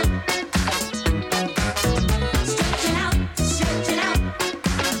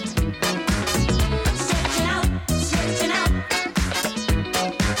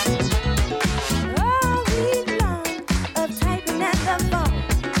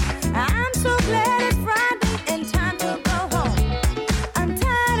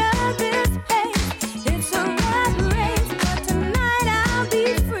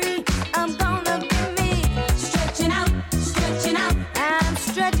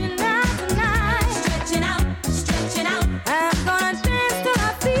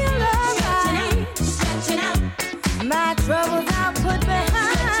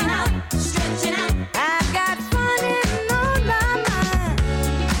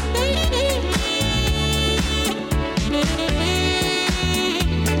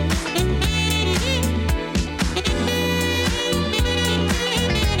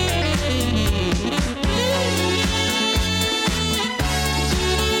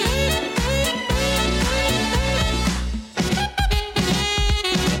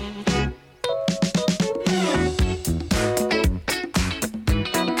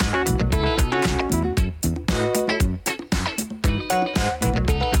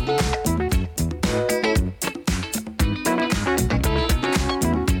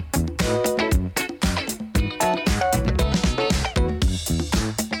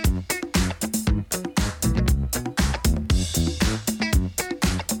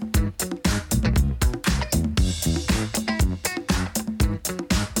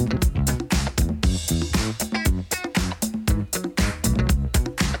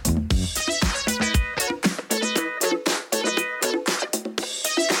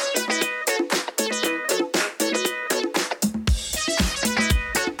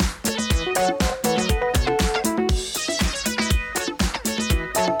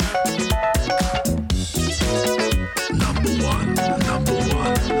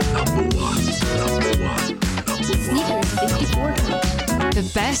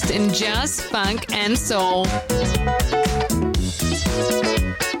 best in jazz, funk, and soul.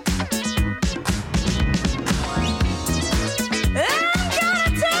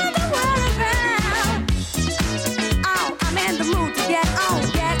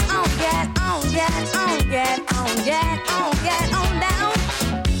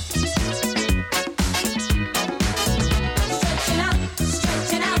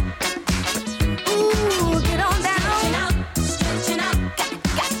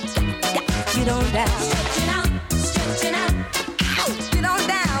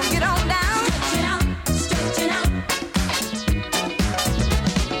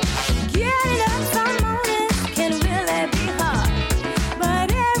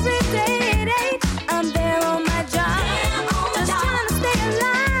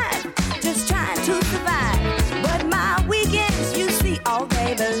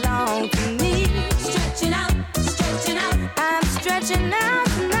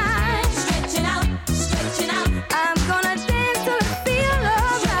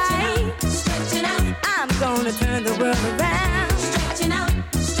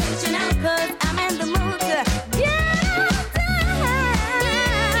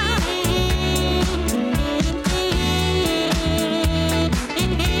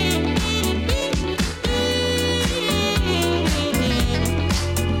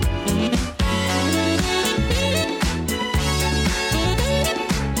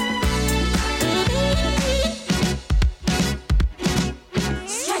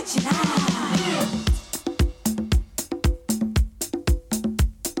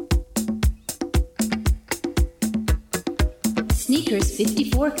 Sneakers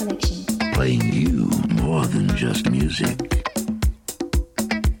 54 collection. Playing you more than just music.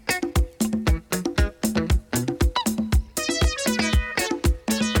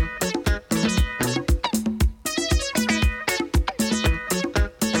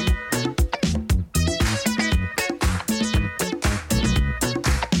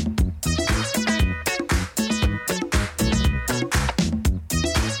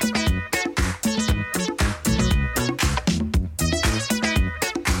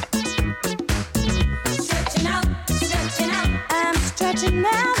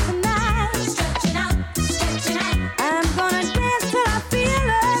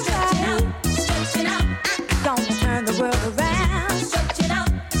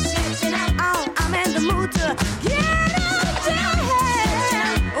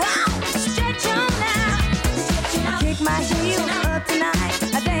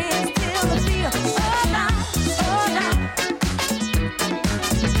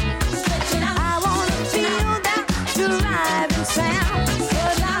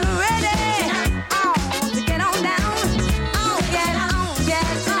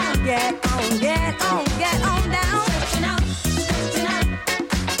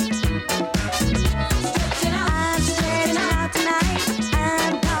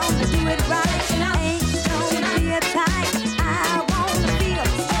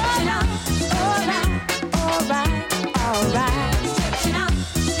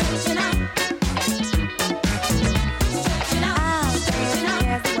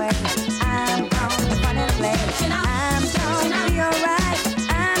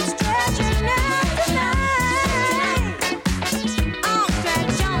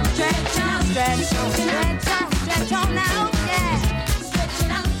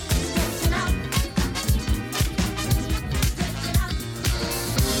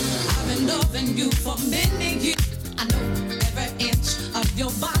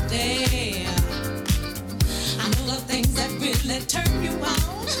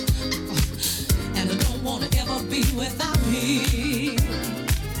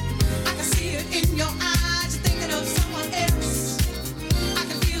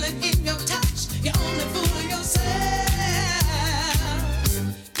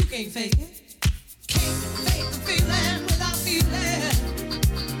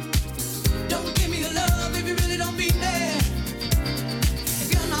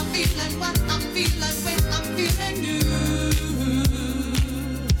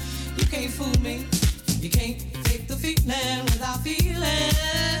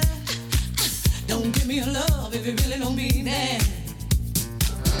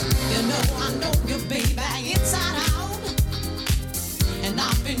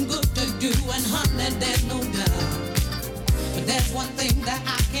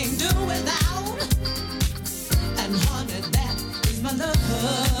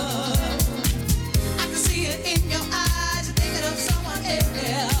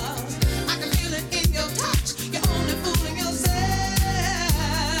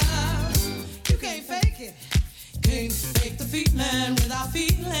 Can't fake the feeling without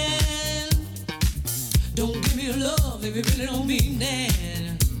feeling. Don't give me your love if you really don't mean that.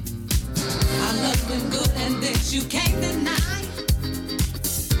 Our love's been good and this you can't deny.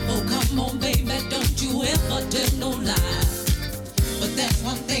 Oh, come on, baby, don't you ever tell no lie. But there's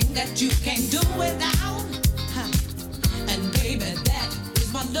one thing that you can't do without. And baby, that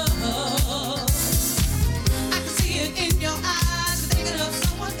is my love. I can see it in your eyes, thinking of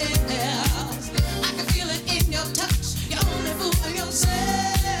someone else. I can feel it in your touch, you're only fooling yourself.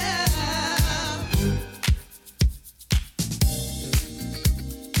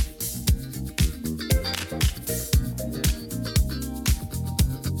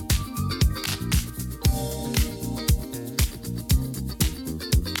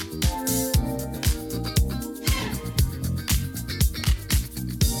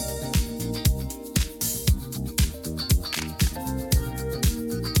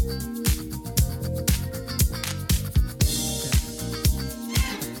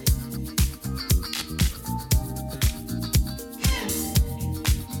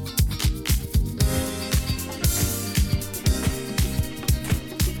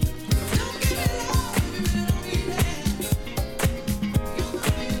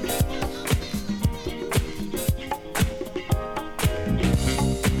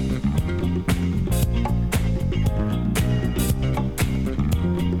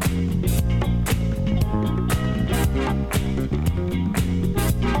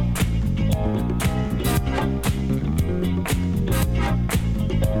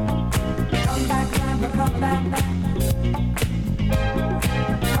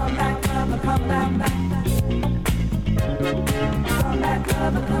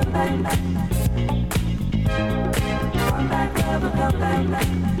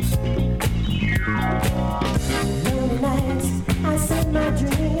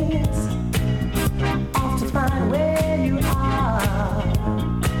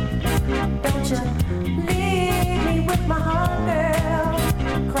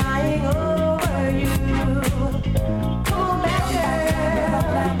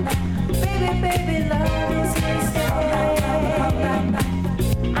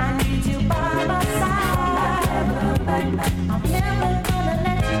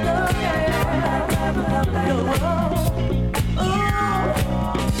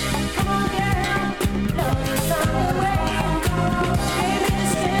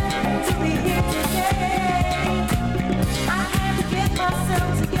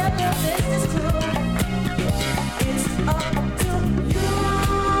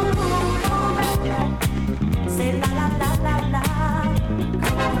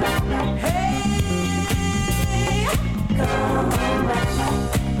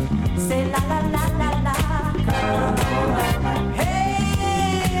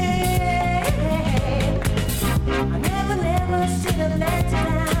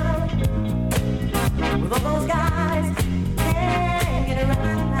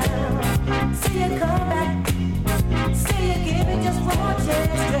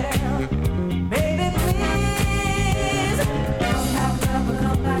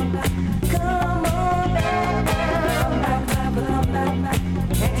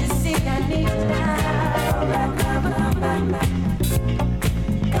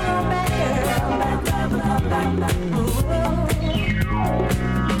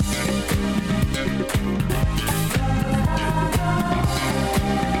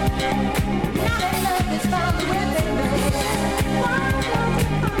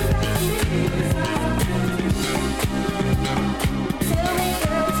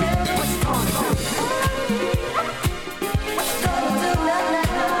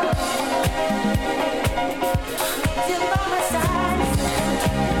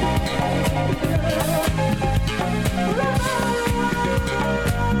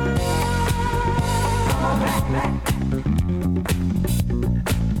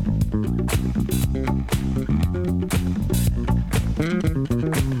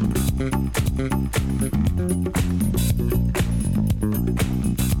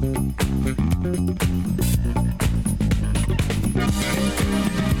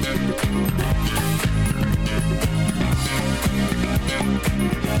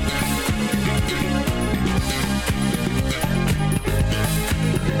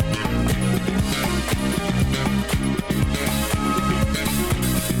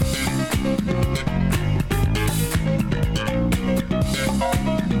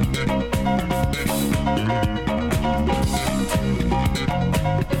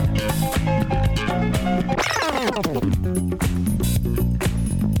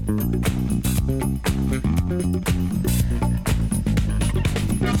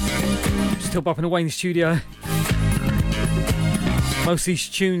 Still bopping away in the studio. Most of these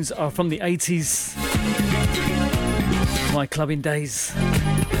tunes are from the 80s, my clubbing days.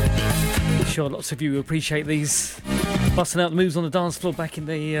 I'm sure lots of you appreciate these. Busting out the moves on the dance floor back in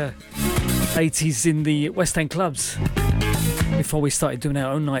the 80s in the West End clubs. Before we started doing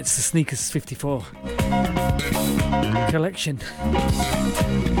our own nights, the Sneakers 54 collection.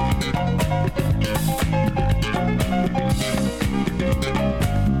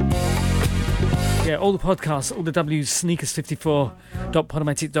 Yeah, all the podcasts, all the W's,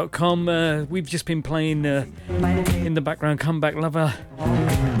 sneakers54.podomatic.com. We've just been playing in the background Comeback Lover,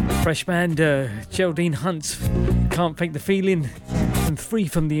 fresh band, Geraldine Hunt, Can't Fake the Feeling, and 3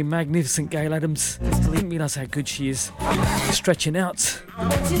 from the magnificent Gail Adams. Didn't realise how good she is. Stretching Out,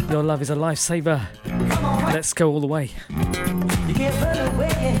 Your Love is a Lifesaver, Let's Go All the Way.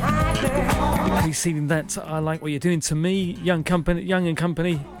 Preceding that, I Like What You're Doing to Me, Young and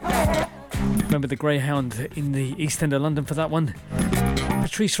Company. Remember the Greyhound in the East End of London for that one.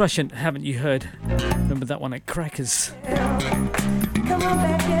 Patrice Rushen, Haven't You Heard? Remember that one at Crackers.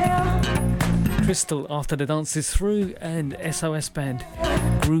 Crystal, After the Dance Is Through, and SOS Band,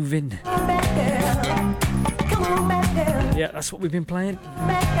 Groovin'. Yeah, that's what we've been playing.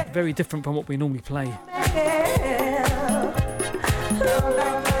 Very different from what we normally play.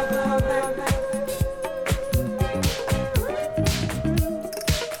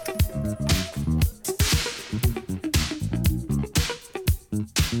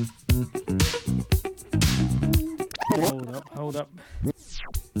 Hold up.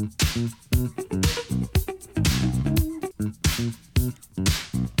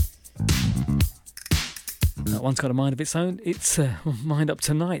 That one's got a mind of its own. It's Mind Up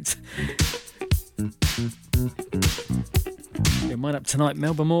Tonight. Yeah, Mind Up Tonight,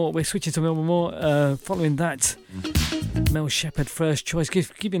 Melba Moore. We're switching to Melba Moore. Following that, Mel Shepherd, First Choice.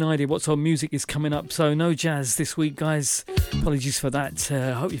 Give you an idea what sort of music is coming up. So no jazz this week, guys. Apologies for that.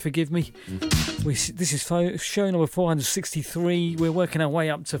 Hope you forgive me. This is show number 463. We're working our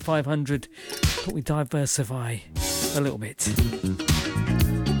way up to 500, but we diversify a little bit.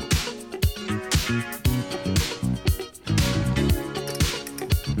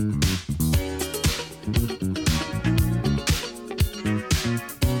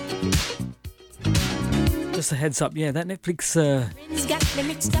 Just a heads up, yeah, that Netflix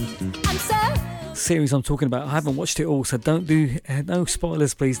series I'm talking about, I haven't watched it all, so don't do no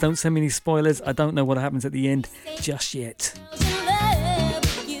spoilers, please. Don't send me any spoilers. I don't know what happens at the end just yet.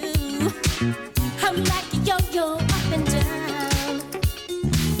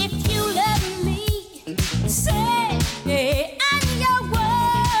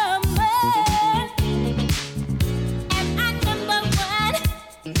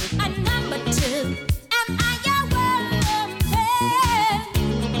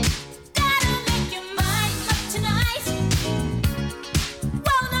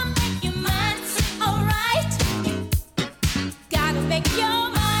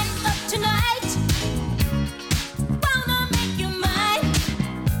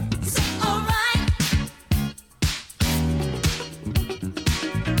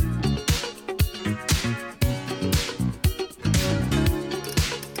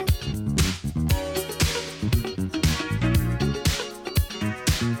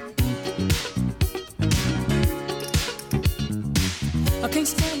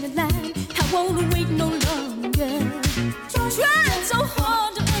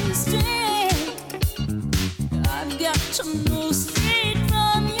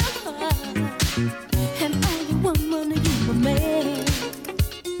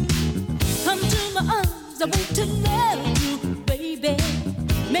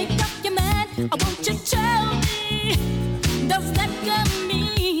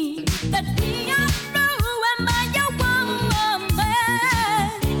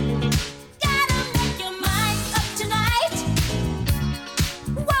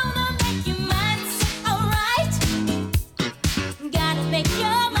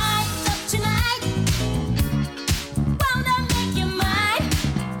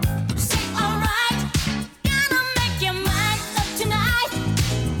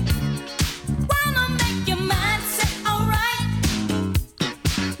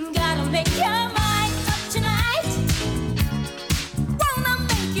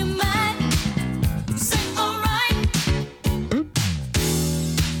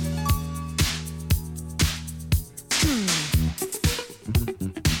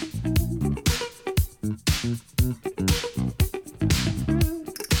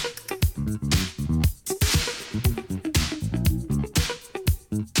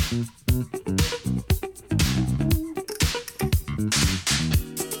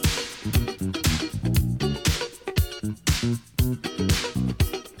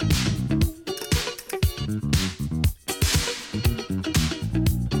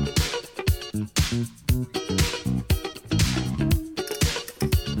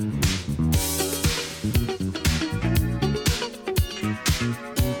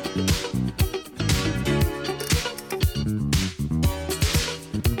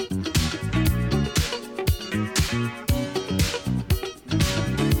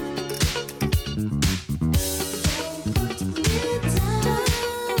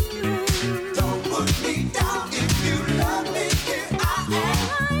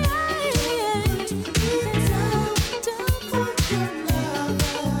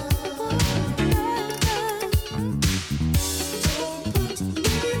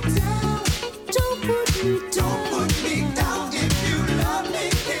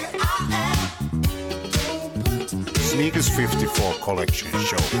 54 Collection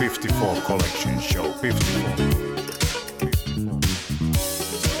Show, 54 Collection Show, 54.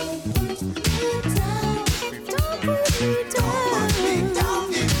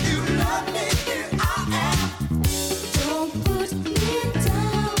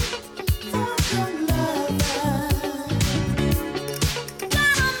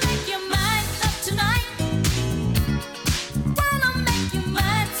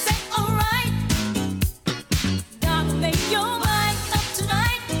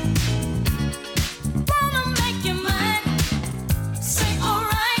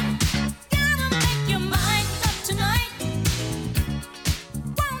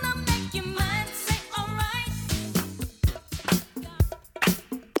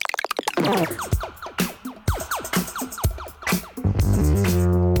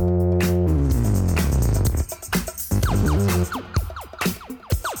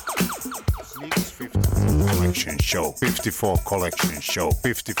 Show, 54 Collection Show,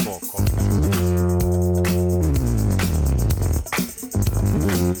 54 Collection.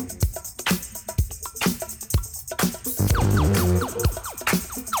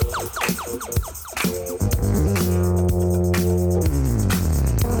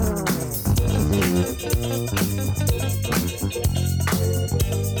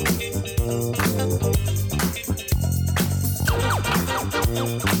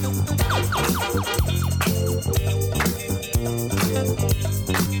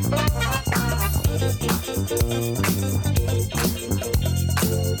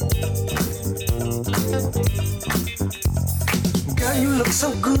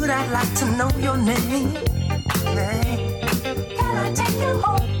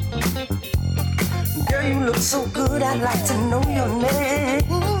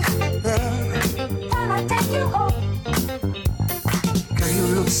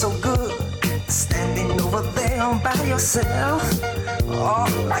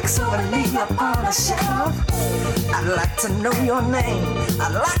 To know your name,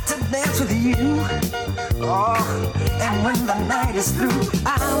 I'd like to dance with you. Oh, and when the night is through,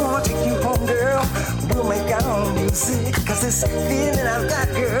 I want to take you home, girl. We'll make our own music, 'cause this feeling I've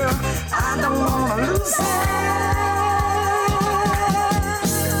got, girl, I don't wanna lose it.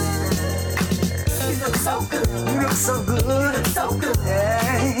 You look so good. You look so good. You look so good.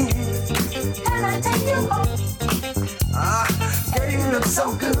 Hey. Can I take you home? Girl, you look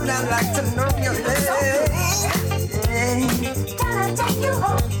so good. I'd like to know your name. Can I take you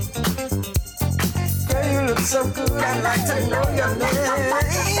home? Girl, you look so good. I'd like to know your name.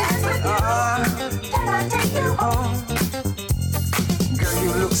 Can I take you home? Girl,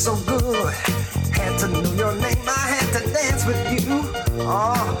 you look so good. Had to know your name. I had to dance with you.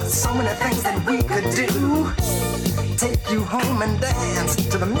 Oh, so many things that we could do. Take you home and dance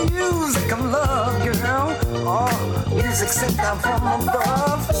to the music of love, girl. Oh, music sent down from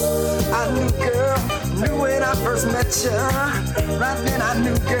above. I knew, girl, knew when I first met you. Right then I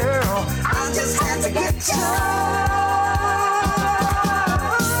knew, girl, I just had to get you.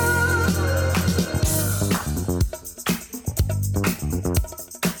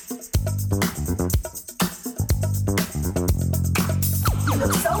 You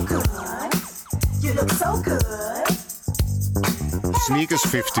look so good. You look so good. Sneakers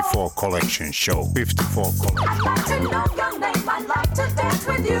 54 Collection Show, 54 Collection. I'd like to know your name, I'd like to dance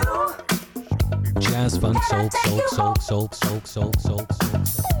with you. Jazz, funk, soul, soul, soul, soul, soul, soul, soul,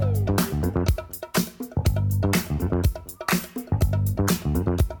 soul.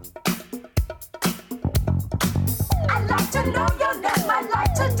 I'd like to know your name, I'd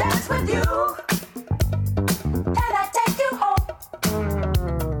like to dance with you. Can I take you home?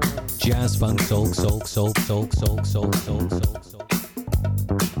 Jazz, funk, soul, soul, soul, soul, soul, soul, soul, soul.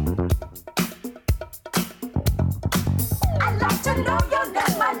 To know your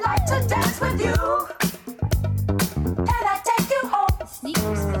name, I'd like to dance with you. Can I take you home?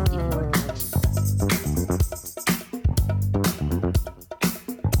 Sneakers 54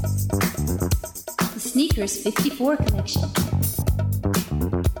 The Sneakers 54 Collection.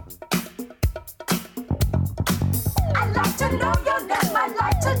 I'd like to know your name, I'd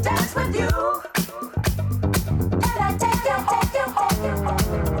like to dance with you. Can I take you home?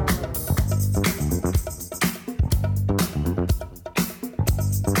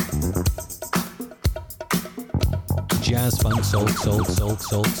 Jazz, funk, soul, soul, soul,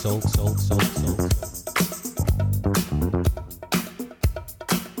 soul, soul, soul, soul, soul.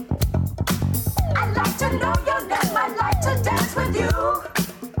 I'd like to know your name, I'd like to dance with you.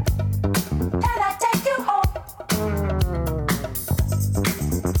 Can I take you home?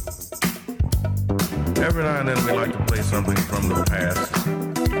 Every now and then we like to play something from the past.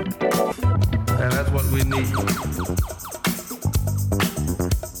 And that's what we need.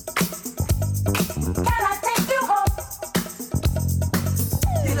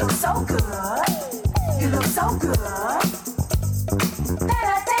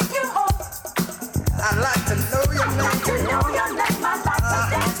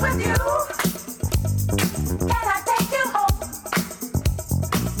 with you? Can I take you home?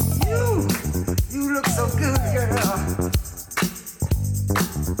 You look so good, girl.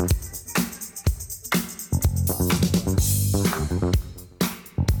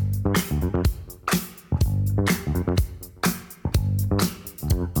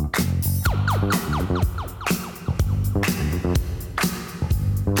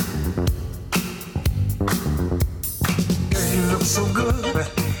 So good,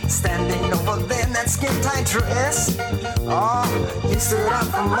 standing over there in that skin-tight dress. Oh, you stood out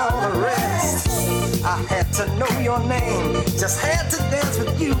from all the rest. I had to know your name, just had to dance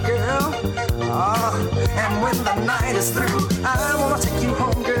with you, girl. Oh, and when the night is through, I wanna take you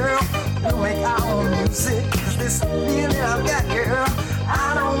home, girl. We'll make our own music, 'cause this feeling I've got, girl,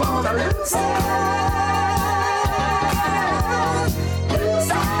 I don't wanna lose it. Lose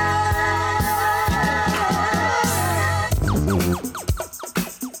it.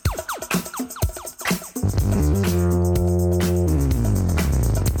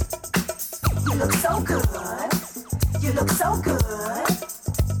 You look so good. You look so good.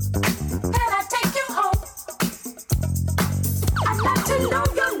 Can I take you home? I'd like to know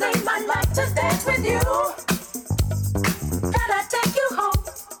your name. I'd like to dance with you. Can I take you home?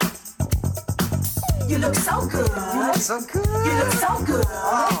 You look so good. You look so good. You look so good.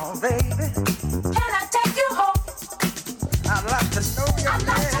 Oh, baby. Can I take you home? I'd like to know your name. I'd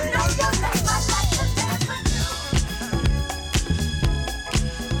like to know your name. I'd like to dance with you.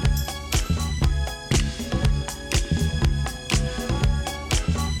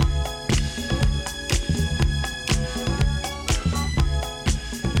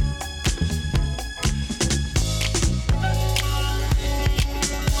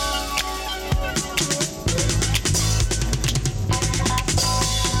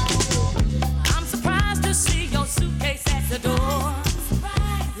 I'm surprised to see your suitcase at the door.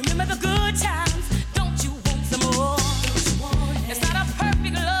 Remember the good times, don't you want some more? It's not a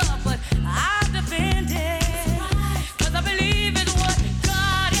perfect love, but I'll defend it. 'Cause I believe it's what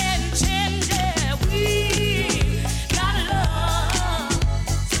God intended. We got love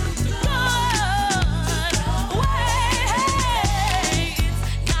to good way. It's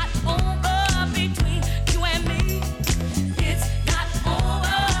not over between you and me. It's not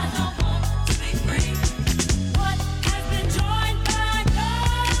over. I don't want to be free. What has been joined by God?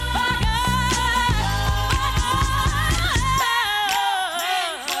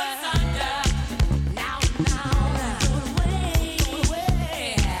 Now, go away.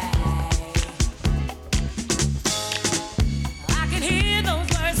 I can hear those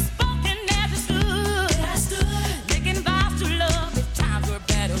words spoken as I stood, making vows to love if times were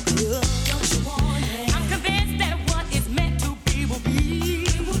better. Good. Don't you want it? I'm convinced that what is meant to be will be.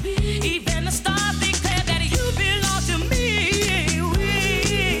 Even the stars declare that you belong to me. We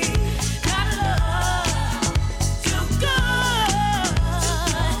got love too good.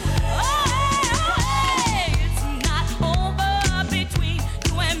 It's not over between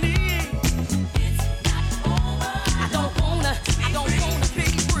you and me. It's not over. I don't wanna be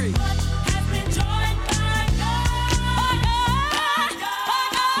free. What has been joined by God?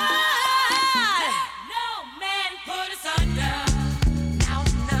 No man put us under. Now,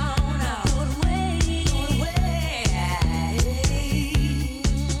 go away.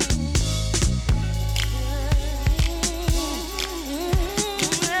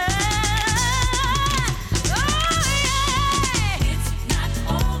 It's not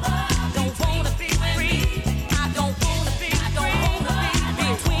over. Don't wanna be free. I don't wanna be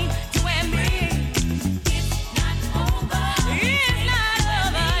between you and me. It's not over. It's not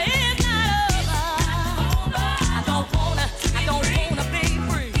over. It's not over. I don't wanna be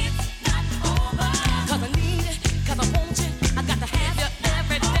free. It's not over. 'Cause I need it. 'Cause I want you. I got to have you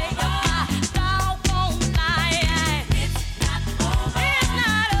every day of my doggone life. It's not over. It's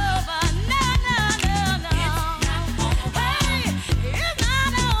not over. No. Hey, it's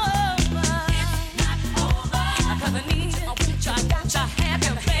not over. It's not over. 'Cause I need you. I want you. I got to have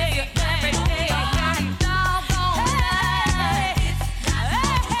you every day of my doggone life.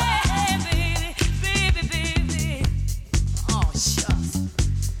 Hey, baby. Oh, shucks.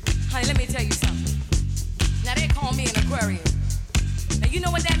 Honey, let me tell you something. Now, they call me an Aquarian. Now, you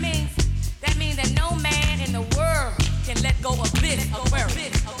know what that means? That means that no man in the world can let go of this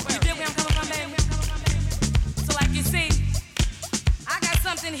Aquarian. You dig where I'm coming from, baby? So, like you see, I got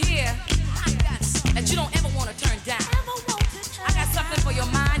something here that you don't ever want to turn down. I got something for your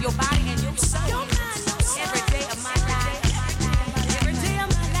mind, your body, and your soul. Every day of my life. Every day of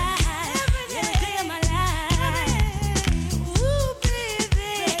my life. Every day of my life. Ooh,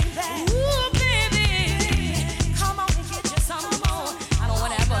 baby. Come on and get you some more. I don't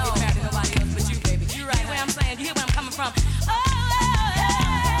want to ever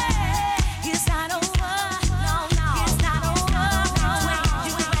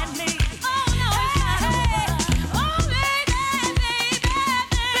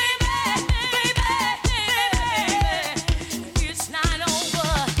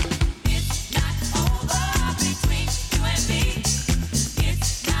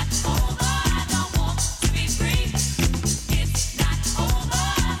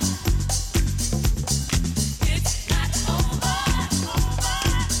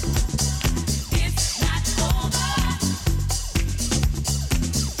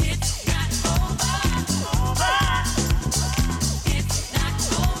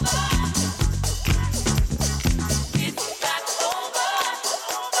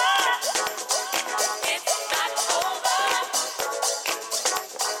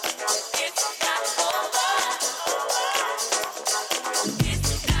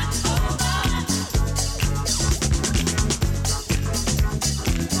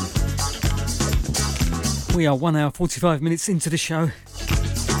We are 1 hour 45 minutes into the show.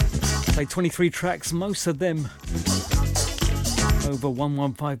 Played 23 tracks, most of them over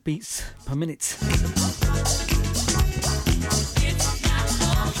 115 beats per minute.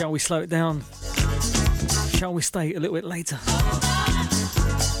 Shall we slow it down? Shall we stay a little bit later?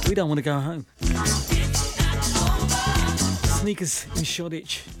 We don't want to go home. Sneakers in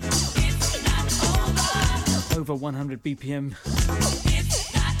Shoreditch. Over 100 BPM.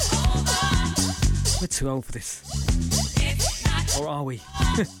 We're too old for this. Or are we?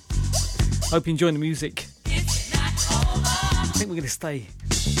 Hope you enjoy the music. I think we're going to stay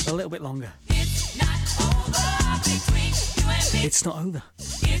a little bit longer. It's not over.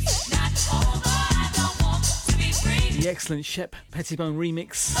 The excellent Shep Pettibone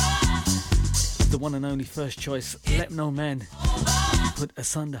remix of the one and only first choice Let No Man Put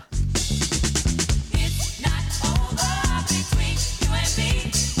Asunder.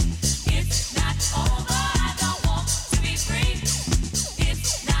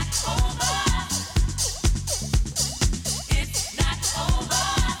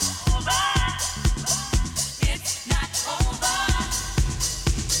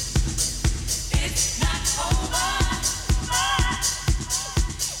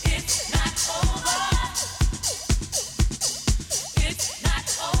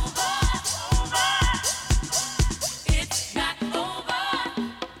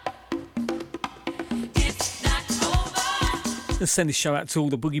 Let's send this show out to all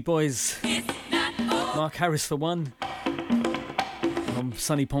the Boogie Boys. Mark Harris for one.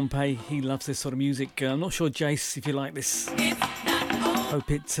 Sonny Pompey, he loves this sort of music. I'm not sure, Jace, if you like this. Hope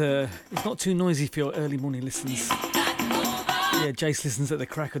it's not too noisy for your early morning listens. Yeah, Jace listens at the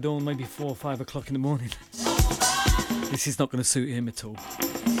crack of dawn, maybe 4 or 5 o'clock in the morning. This is not going to suit him at all.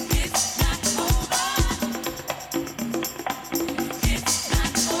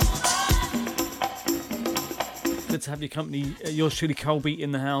 Good to have your company. Yours truly, Colby,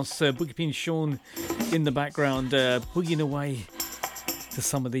 in the house. Boogie P and Sean in the background, boogieing away to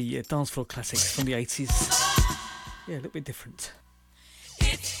some of the dance floor classics from the 80s. Yeah, a little bit different.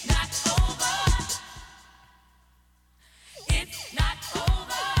 It's not over. It's not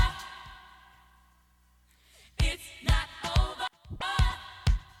over. It's not over.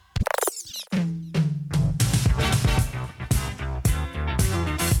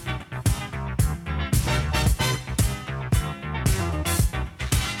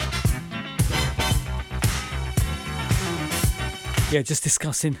 Yeah, just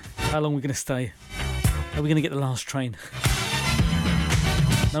discussing how long we're going to stay. Are we going to get the last train?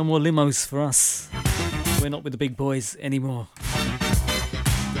 No more limos for us. We're not with the big boys anymore.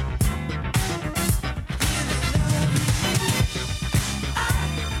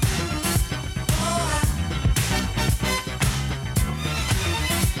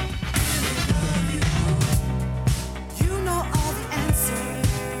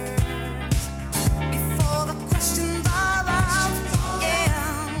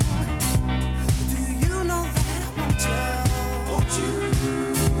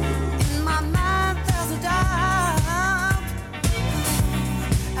 In my mind, there's a doubt.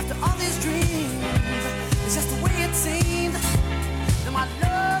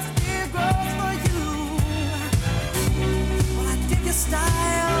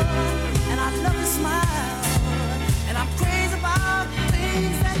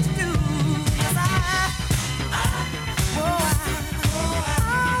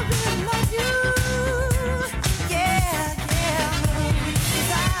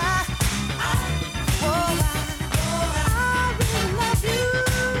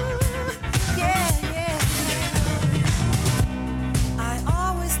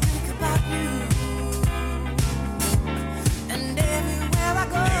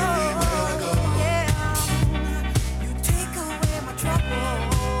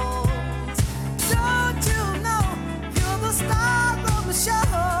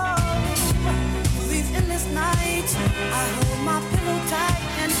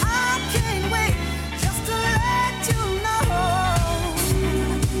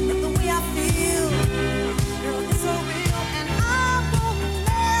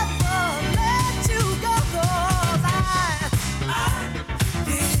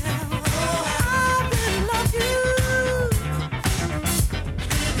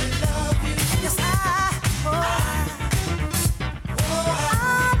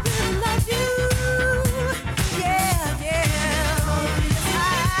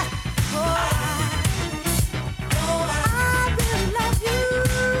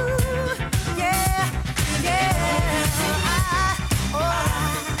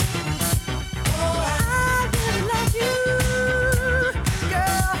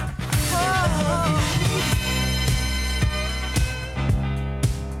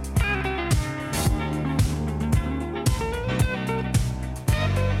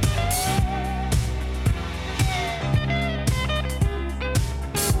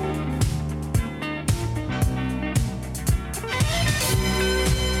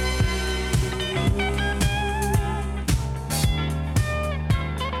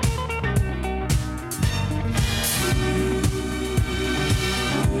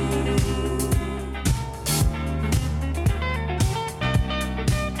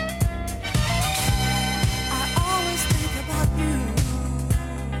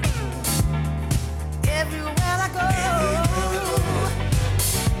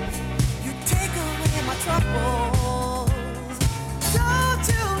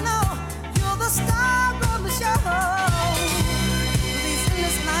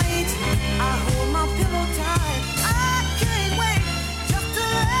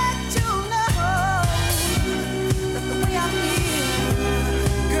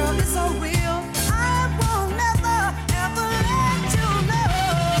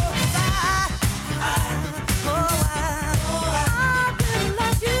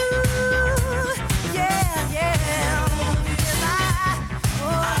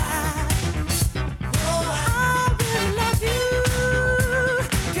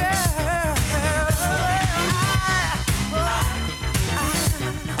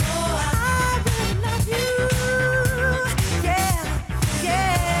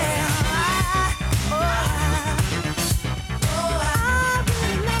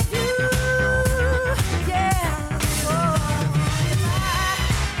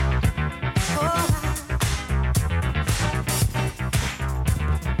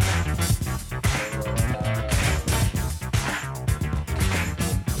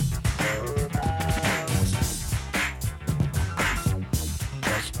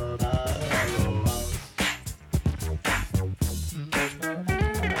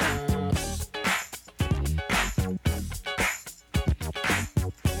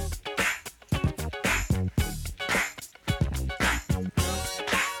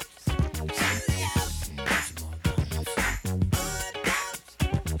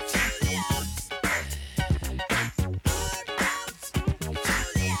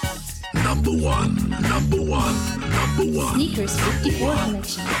 Sneakers 54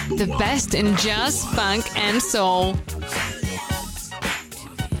 collection. The best in jazz, funk, and soul.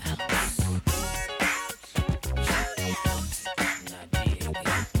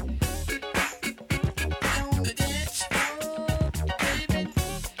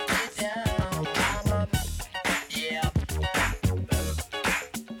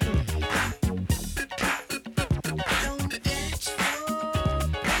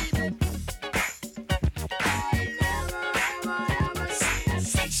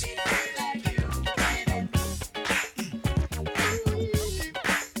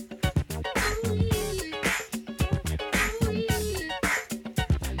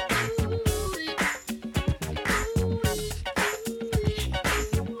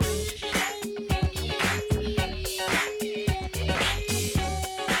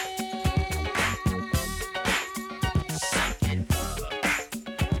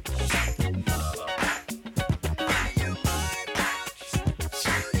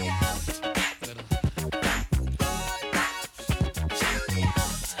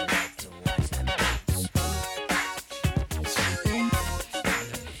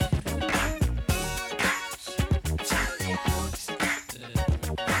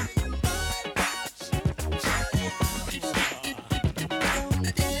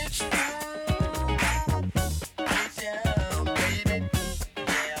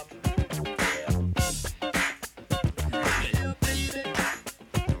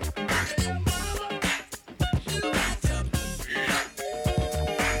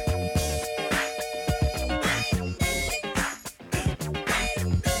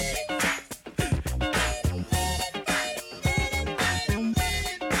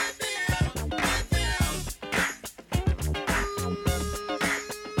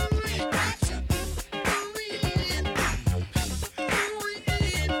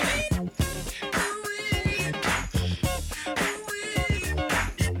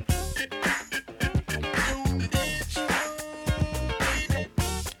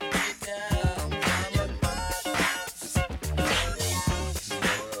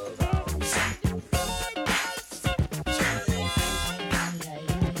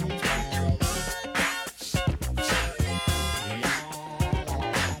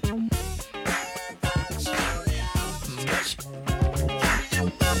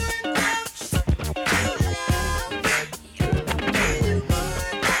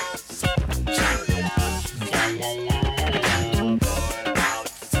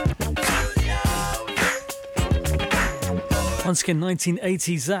 Once again,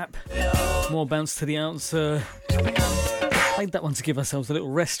 1980 Zap. More bounce to the ounce. Played that one to give ourselves a little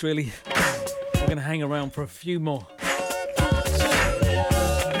rest, really. We're going to hang around for a few more.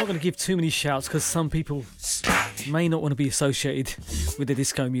 I'm not going to give too many shouts because some people may not want to be associated with the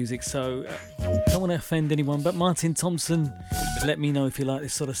disco music, so don't want to offend anyone. But Martin Thompson, let me know if you like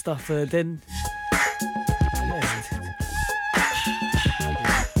this sort of stuff. Then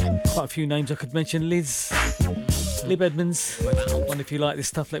quite a few names I could mention. Lib Edmonds, wonder if you like this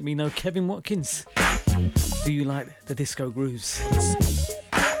stuff, let me know. Kevin Watkins, do you like the disco grooves?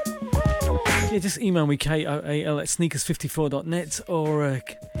 Yeah, just email me koal@sneakers54.net or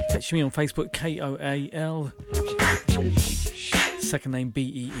catch me on Facebook, KOAL, second name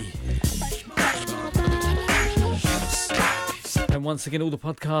BEE. And once again, all the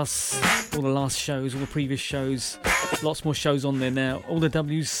podcasts, all the last shows, all the previous shows, lots more shows on there now. All the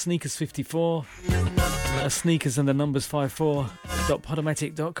W's, Sneakers54. Sneakers and the numbers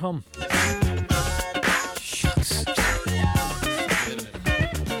 54.podomatic.com.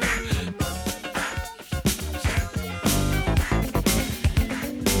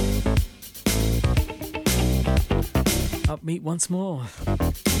 Upmeet once more.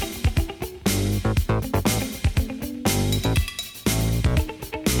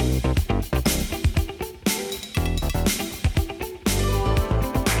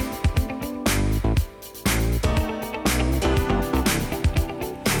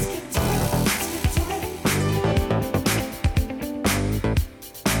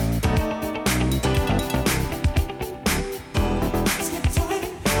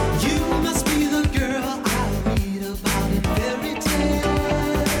 You must be the girl I read about in fairy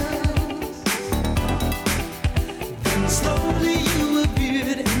tales.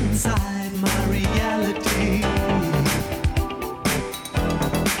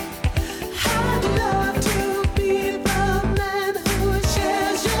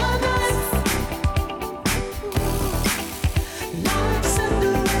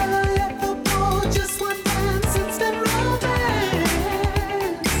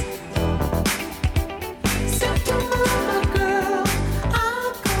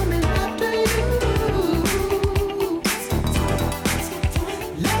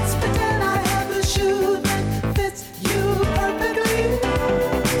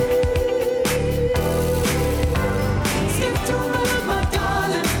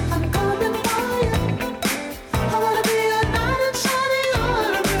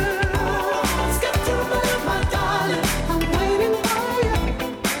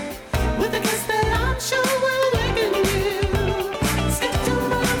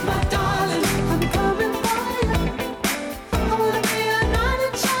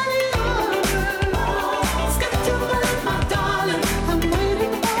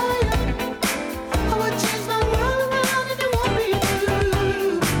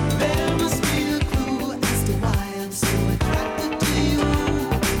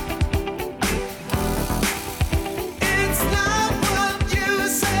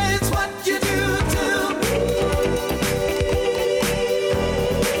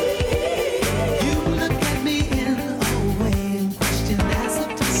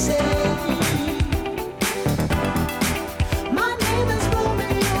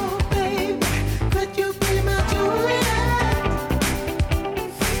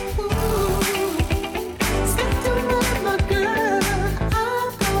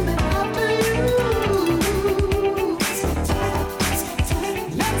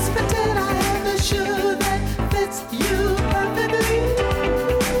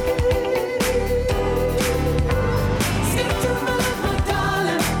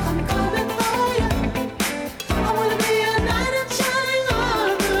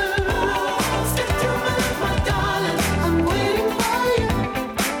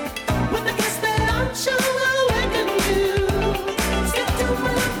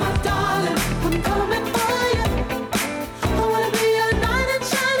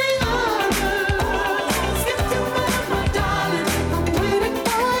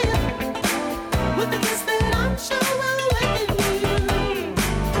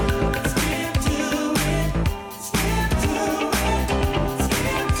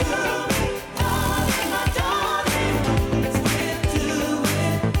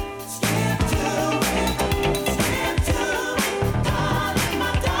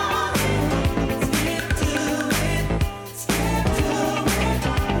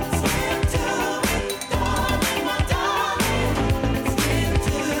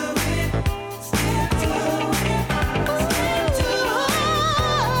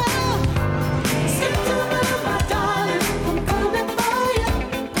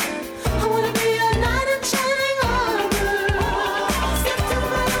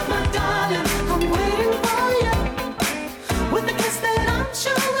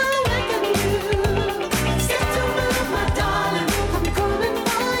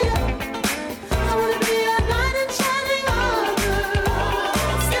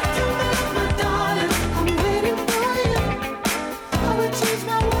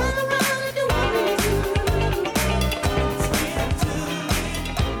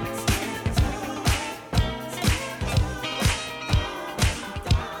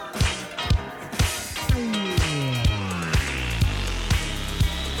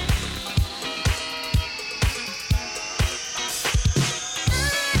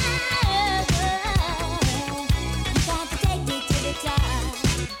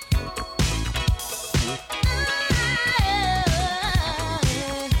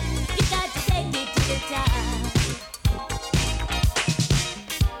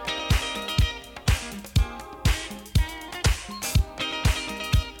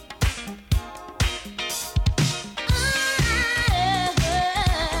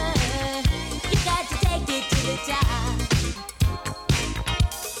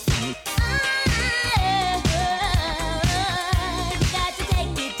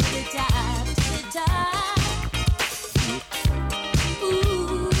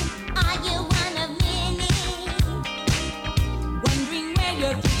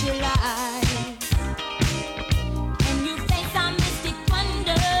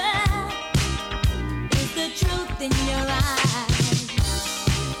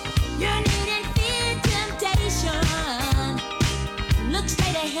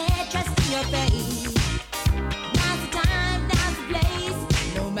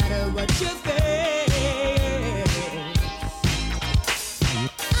 you face.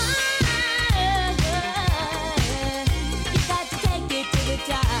 You got to take it to the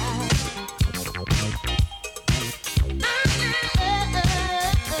top.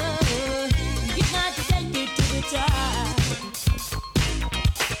 You got to take it to the top.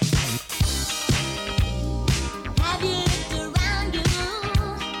 Have you looked around you,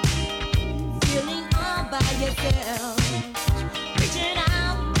 feeling all by yourself? Reaching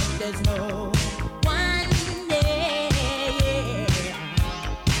out, but there's no one there.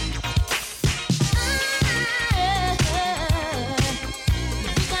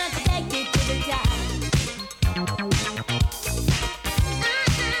 You got to take it to the top.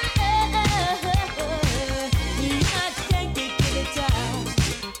 You got to take it to the top.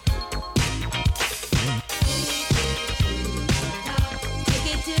 Take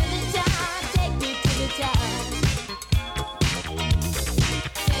it to the top, take it to the top.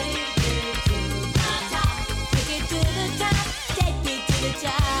 Take it to the top, take it to the top, take it to the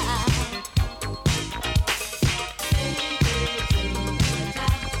top.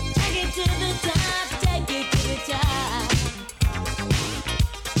 Take it to the top, take it to the top.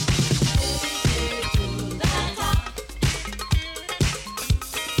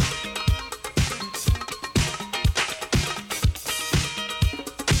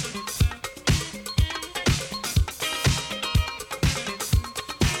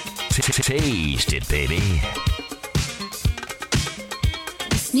 Taste it, baby.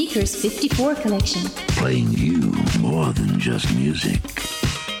 The Sneakers 54 collection. Playing you more than just music.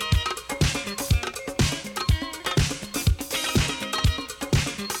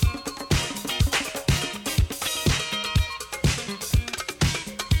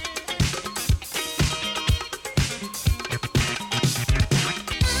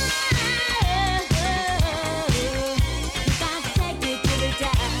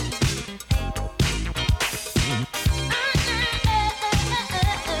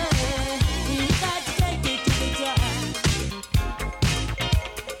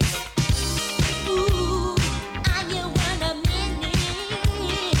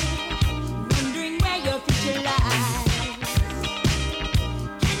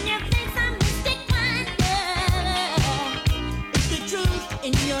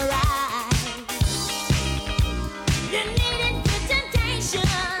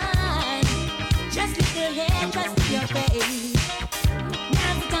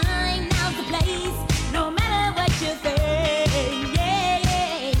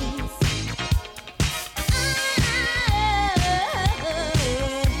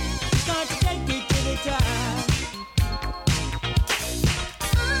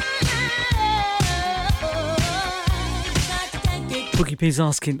 He's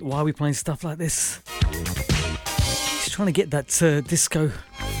asking why are we playing stuff like this. He's trying to get that disco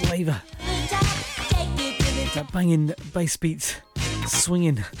flavour, that banging bass beat,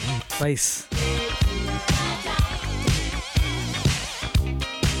 swinging bass.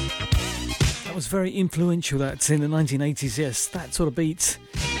 That was very influential. That's in the 1980s. Yes, that sort of beat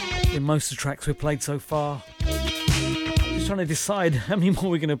in most of the tracks we've played so far. Just trying to decide how many more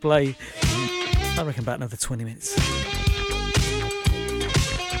we're going to play. I reckon about another 20 minutes.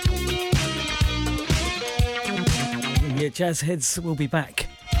 Yeah, Jazz Heads will be back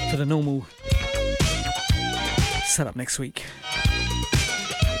for the normal setup next week.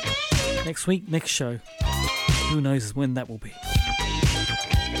 Next week, next show. Who knows when that will be.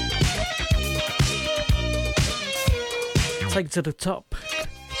 Take it to the top.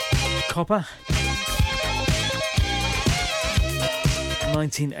 Copper.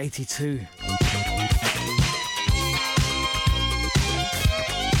 1982.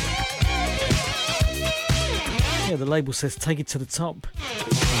 Yeah, the label says take it to the top.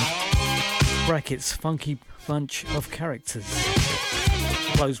 Brackets, funky bunch of characters.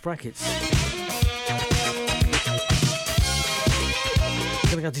 Close brackets.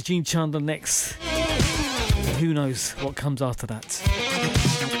 Gonna go to Gene Chandler next. Who knows what comes after that.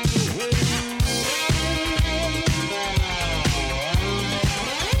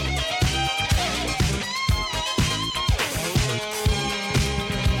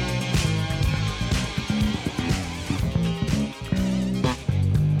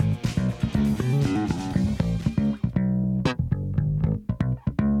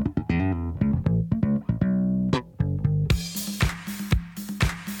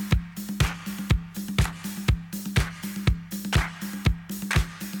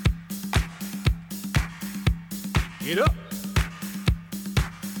 Get up.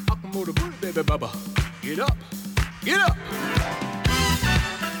 I can move the booty, baby baba. Get up. Get up.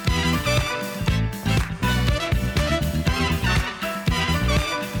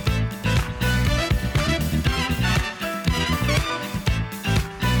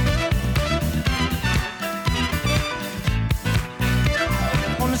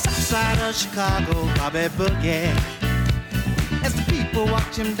 of Chicago, Bobby Boogie. As the people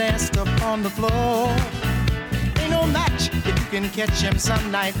watch him dance up on the floor, ain't no match if you can catch him some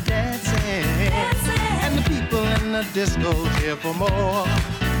night dancing. And the people in the disco here for more.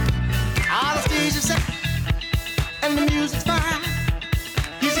 All the stage is set and the music's fine.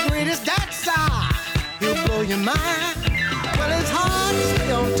 He's the greatest dancer, he'll blow your mind. Well, it's hard to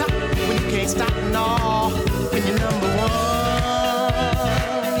stay on top when you can't stop and all. When you're number one,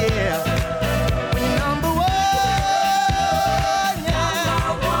 yeah. When you're number one,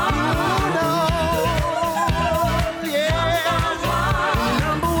 yeah. Yeah. When you're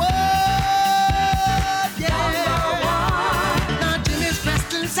number one, yeah. Now Jimmy's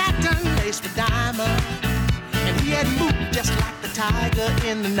dressed in satin, laced with diamond, and he had moved just like the tiger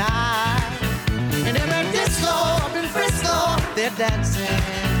in the night. And every disco up in Frisco, they're dancing.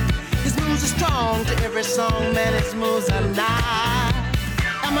 His moves are strong to every song, man, his moves are nice.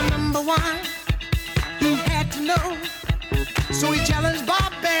 I'm a number one, he had to know. So he challenged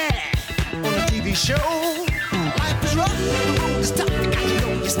Bobby on a TV show. Life is rough, the road is tough, you got to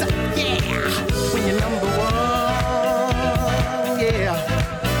know your stuff, yeah. When you're number one, yeah.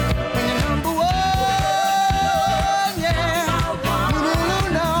 When you're number one, yeah.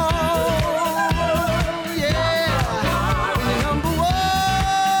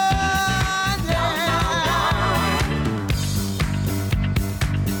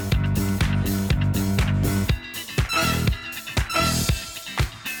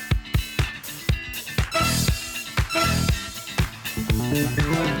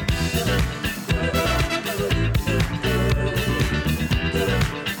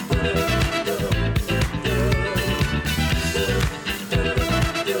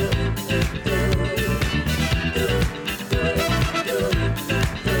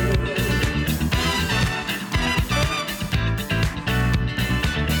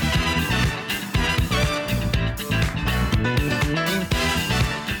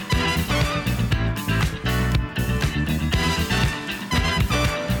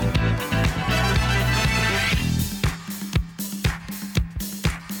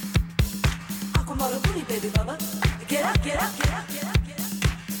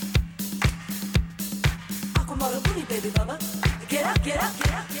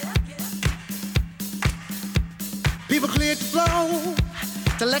 People cleared the floor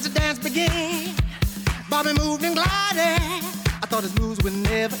to let the dance begin. Bobby moved and glided. I thought his moves would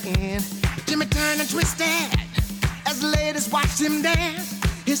never end. Jimmy turned and twisted as the ladies watched him dance.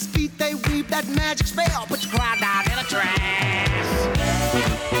 His feet, they weave that magic spell, put your crowd down in a trance.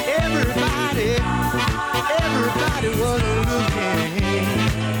 Everybody was looking.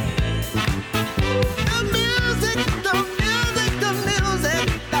 The music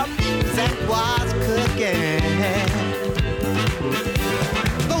was cooking.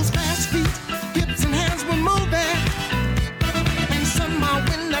 Those fast feet, hips and hands were moving, and somehow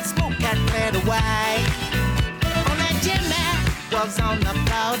when that smoke had cleared away, on that Jimmy was on the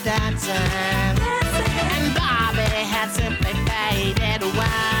floor dancing, and Bobby had simply faded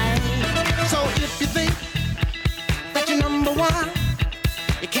away. So if you think that you're number one,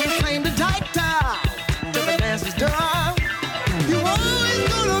 you can't claim the title till the dance is done. You always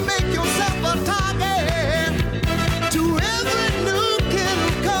gonna make yourself a target to every new kid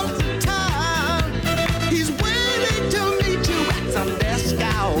who comes to town. He's waiting to meet you at some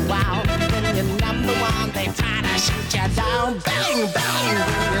disco. Wow, when you're number one, they try to shoot you down. Bang, bang,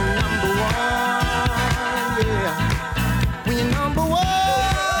 when you're number one, yeah. When you're number one,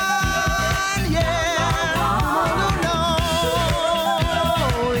 yeah. No,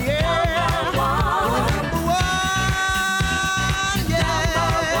 yeah. When you're number one, yeah.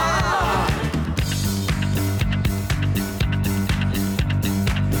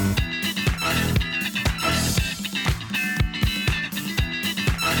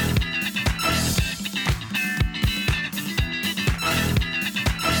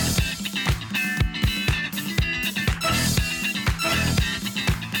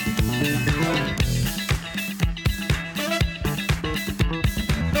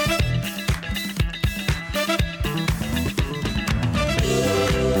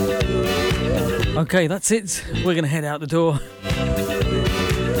 Okay, that's it. We're going to head out the door.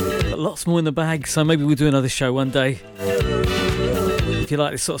 Got lots more in the bag, so maybe we'll do another show one day. If you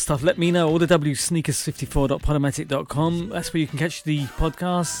like this sort of stuff, let me know. All the sneakers54.podomatic.com. That's where you can catch the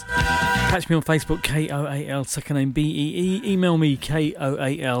podcast. Catch me on Facebook, KOAL, second name BEE. Email me,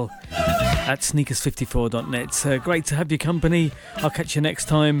 KOAL@sneakers54.net. Great to have your company. I'll catch you next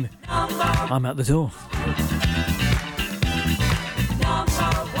time. I'm out the door.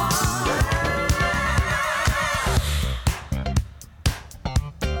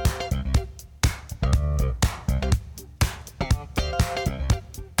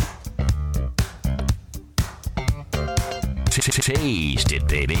 Taste it,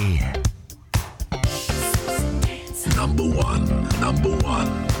 baby. Number one.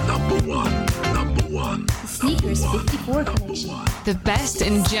 Sneakers 54 collection. The best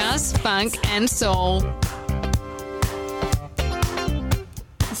in jazz, funk, and soul.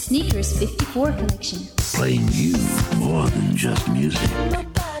 The Sneakers 54 collection. Playing you more than just music.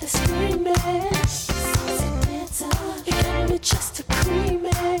 Nobody screaming. You got me just a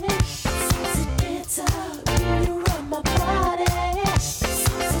creaming. You run my body.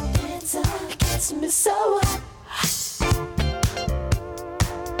 It gets me so hot.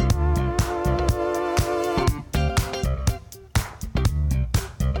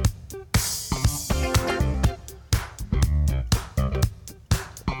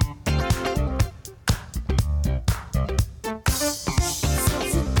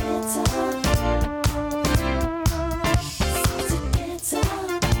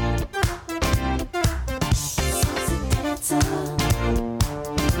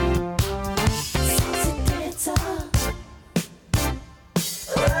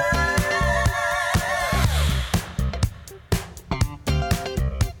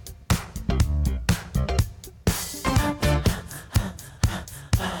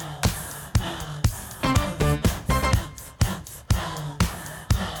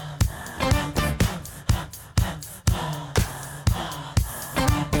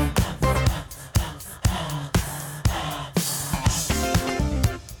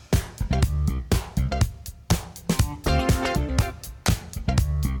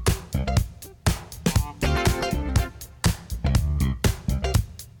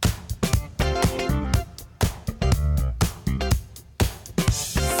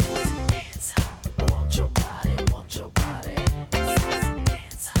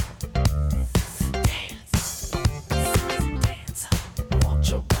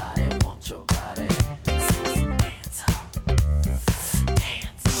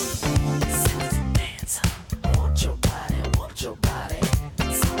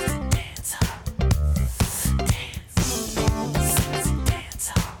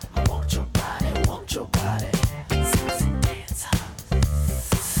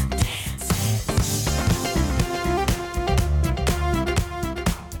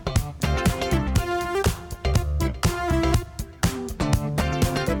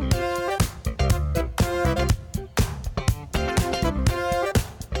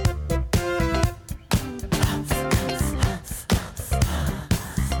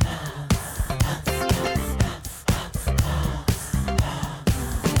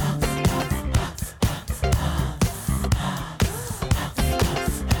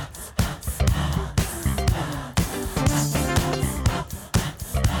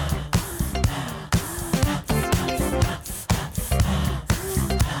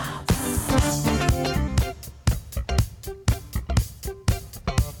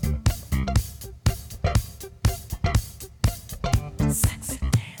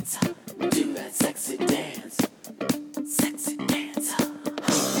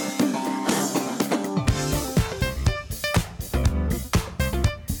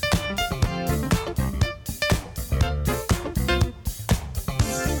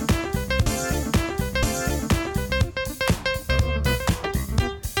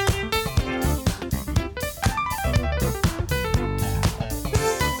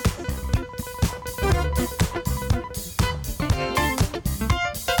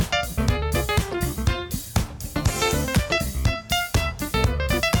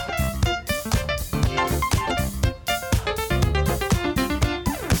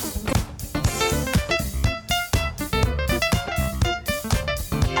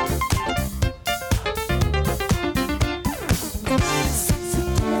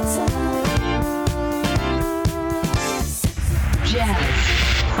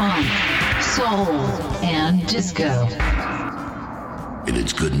 soul, and disco. If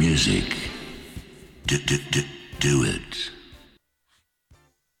it's good music, do it.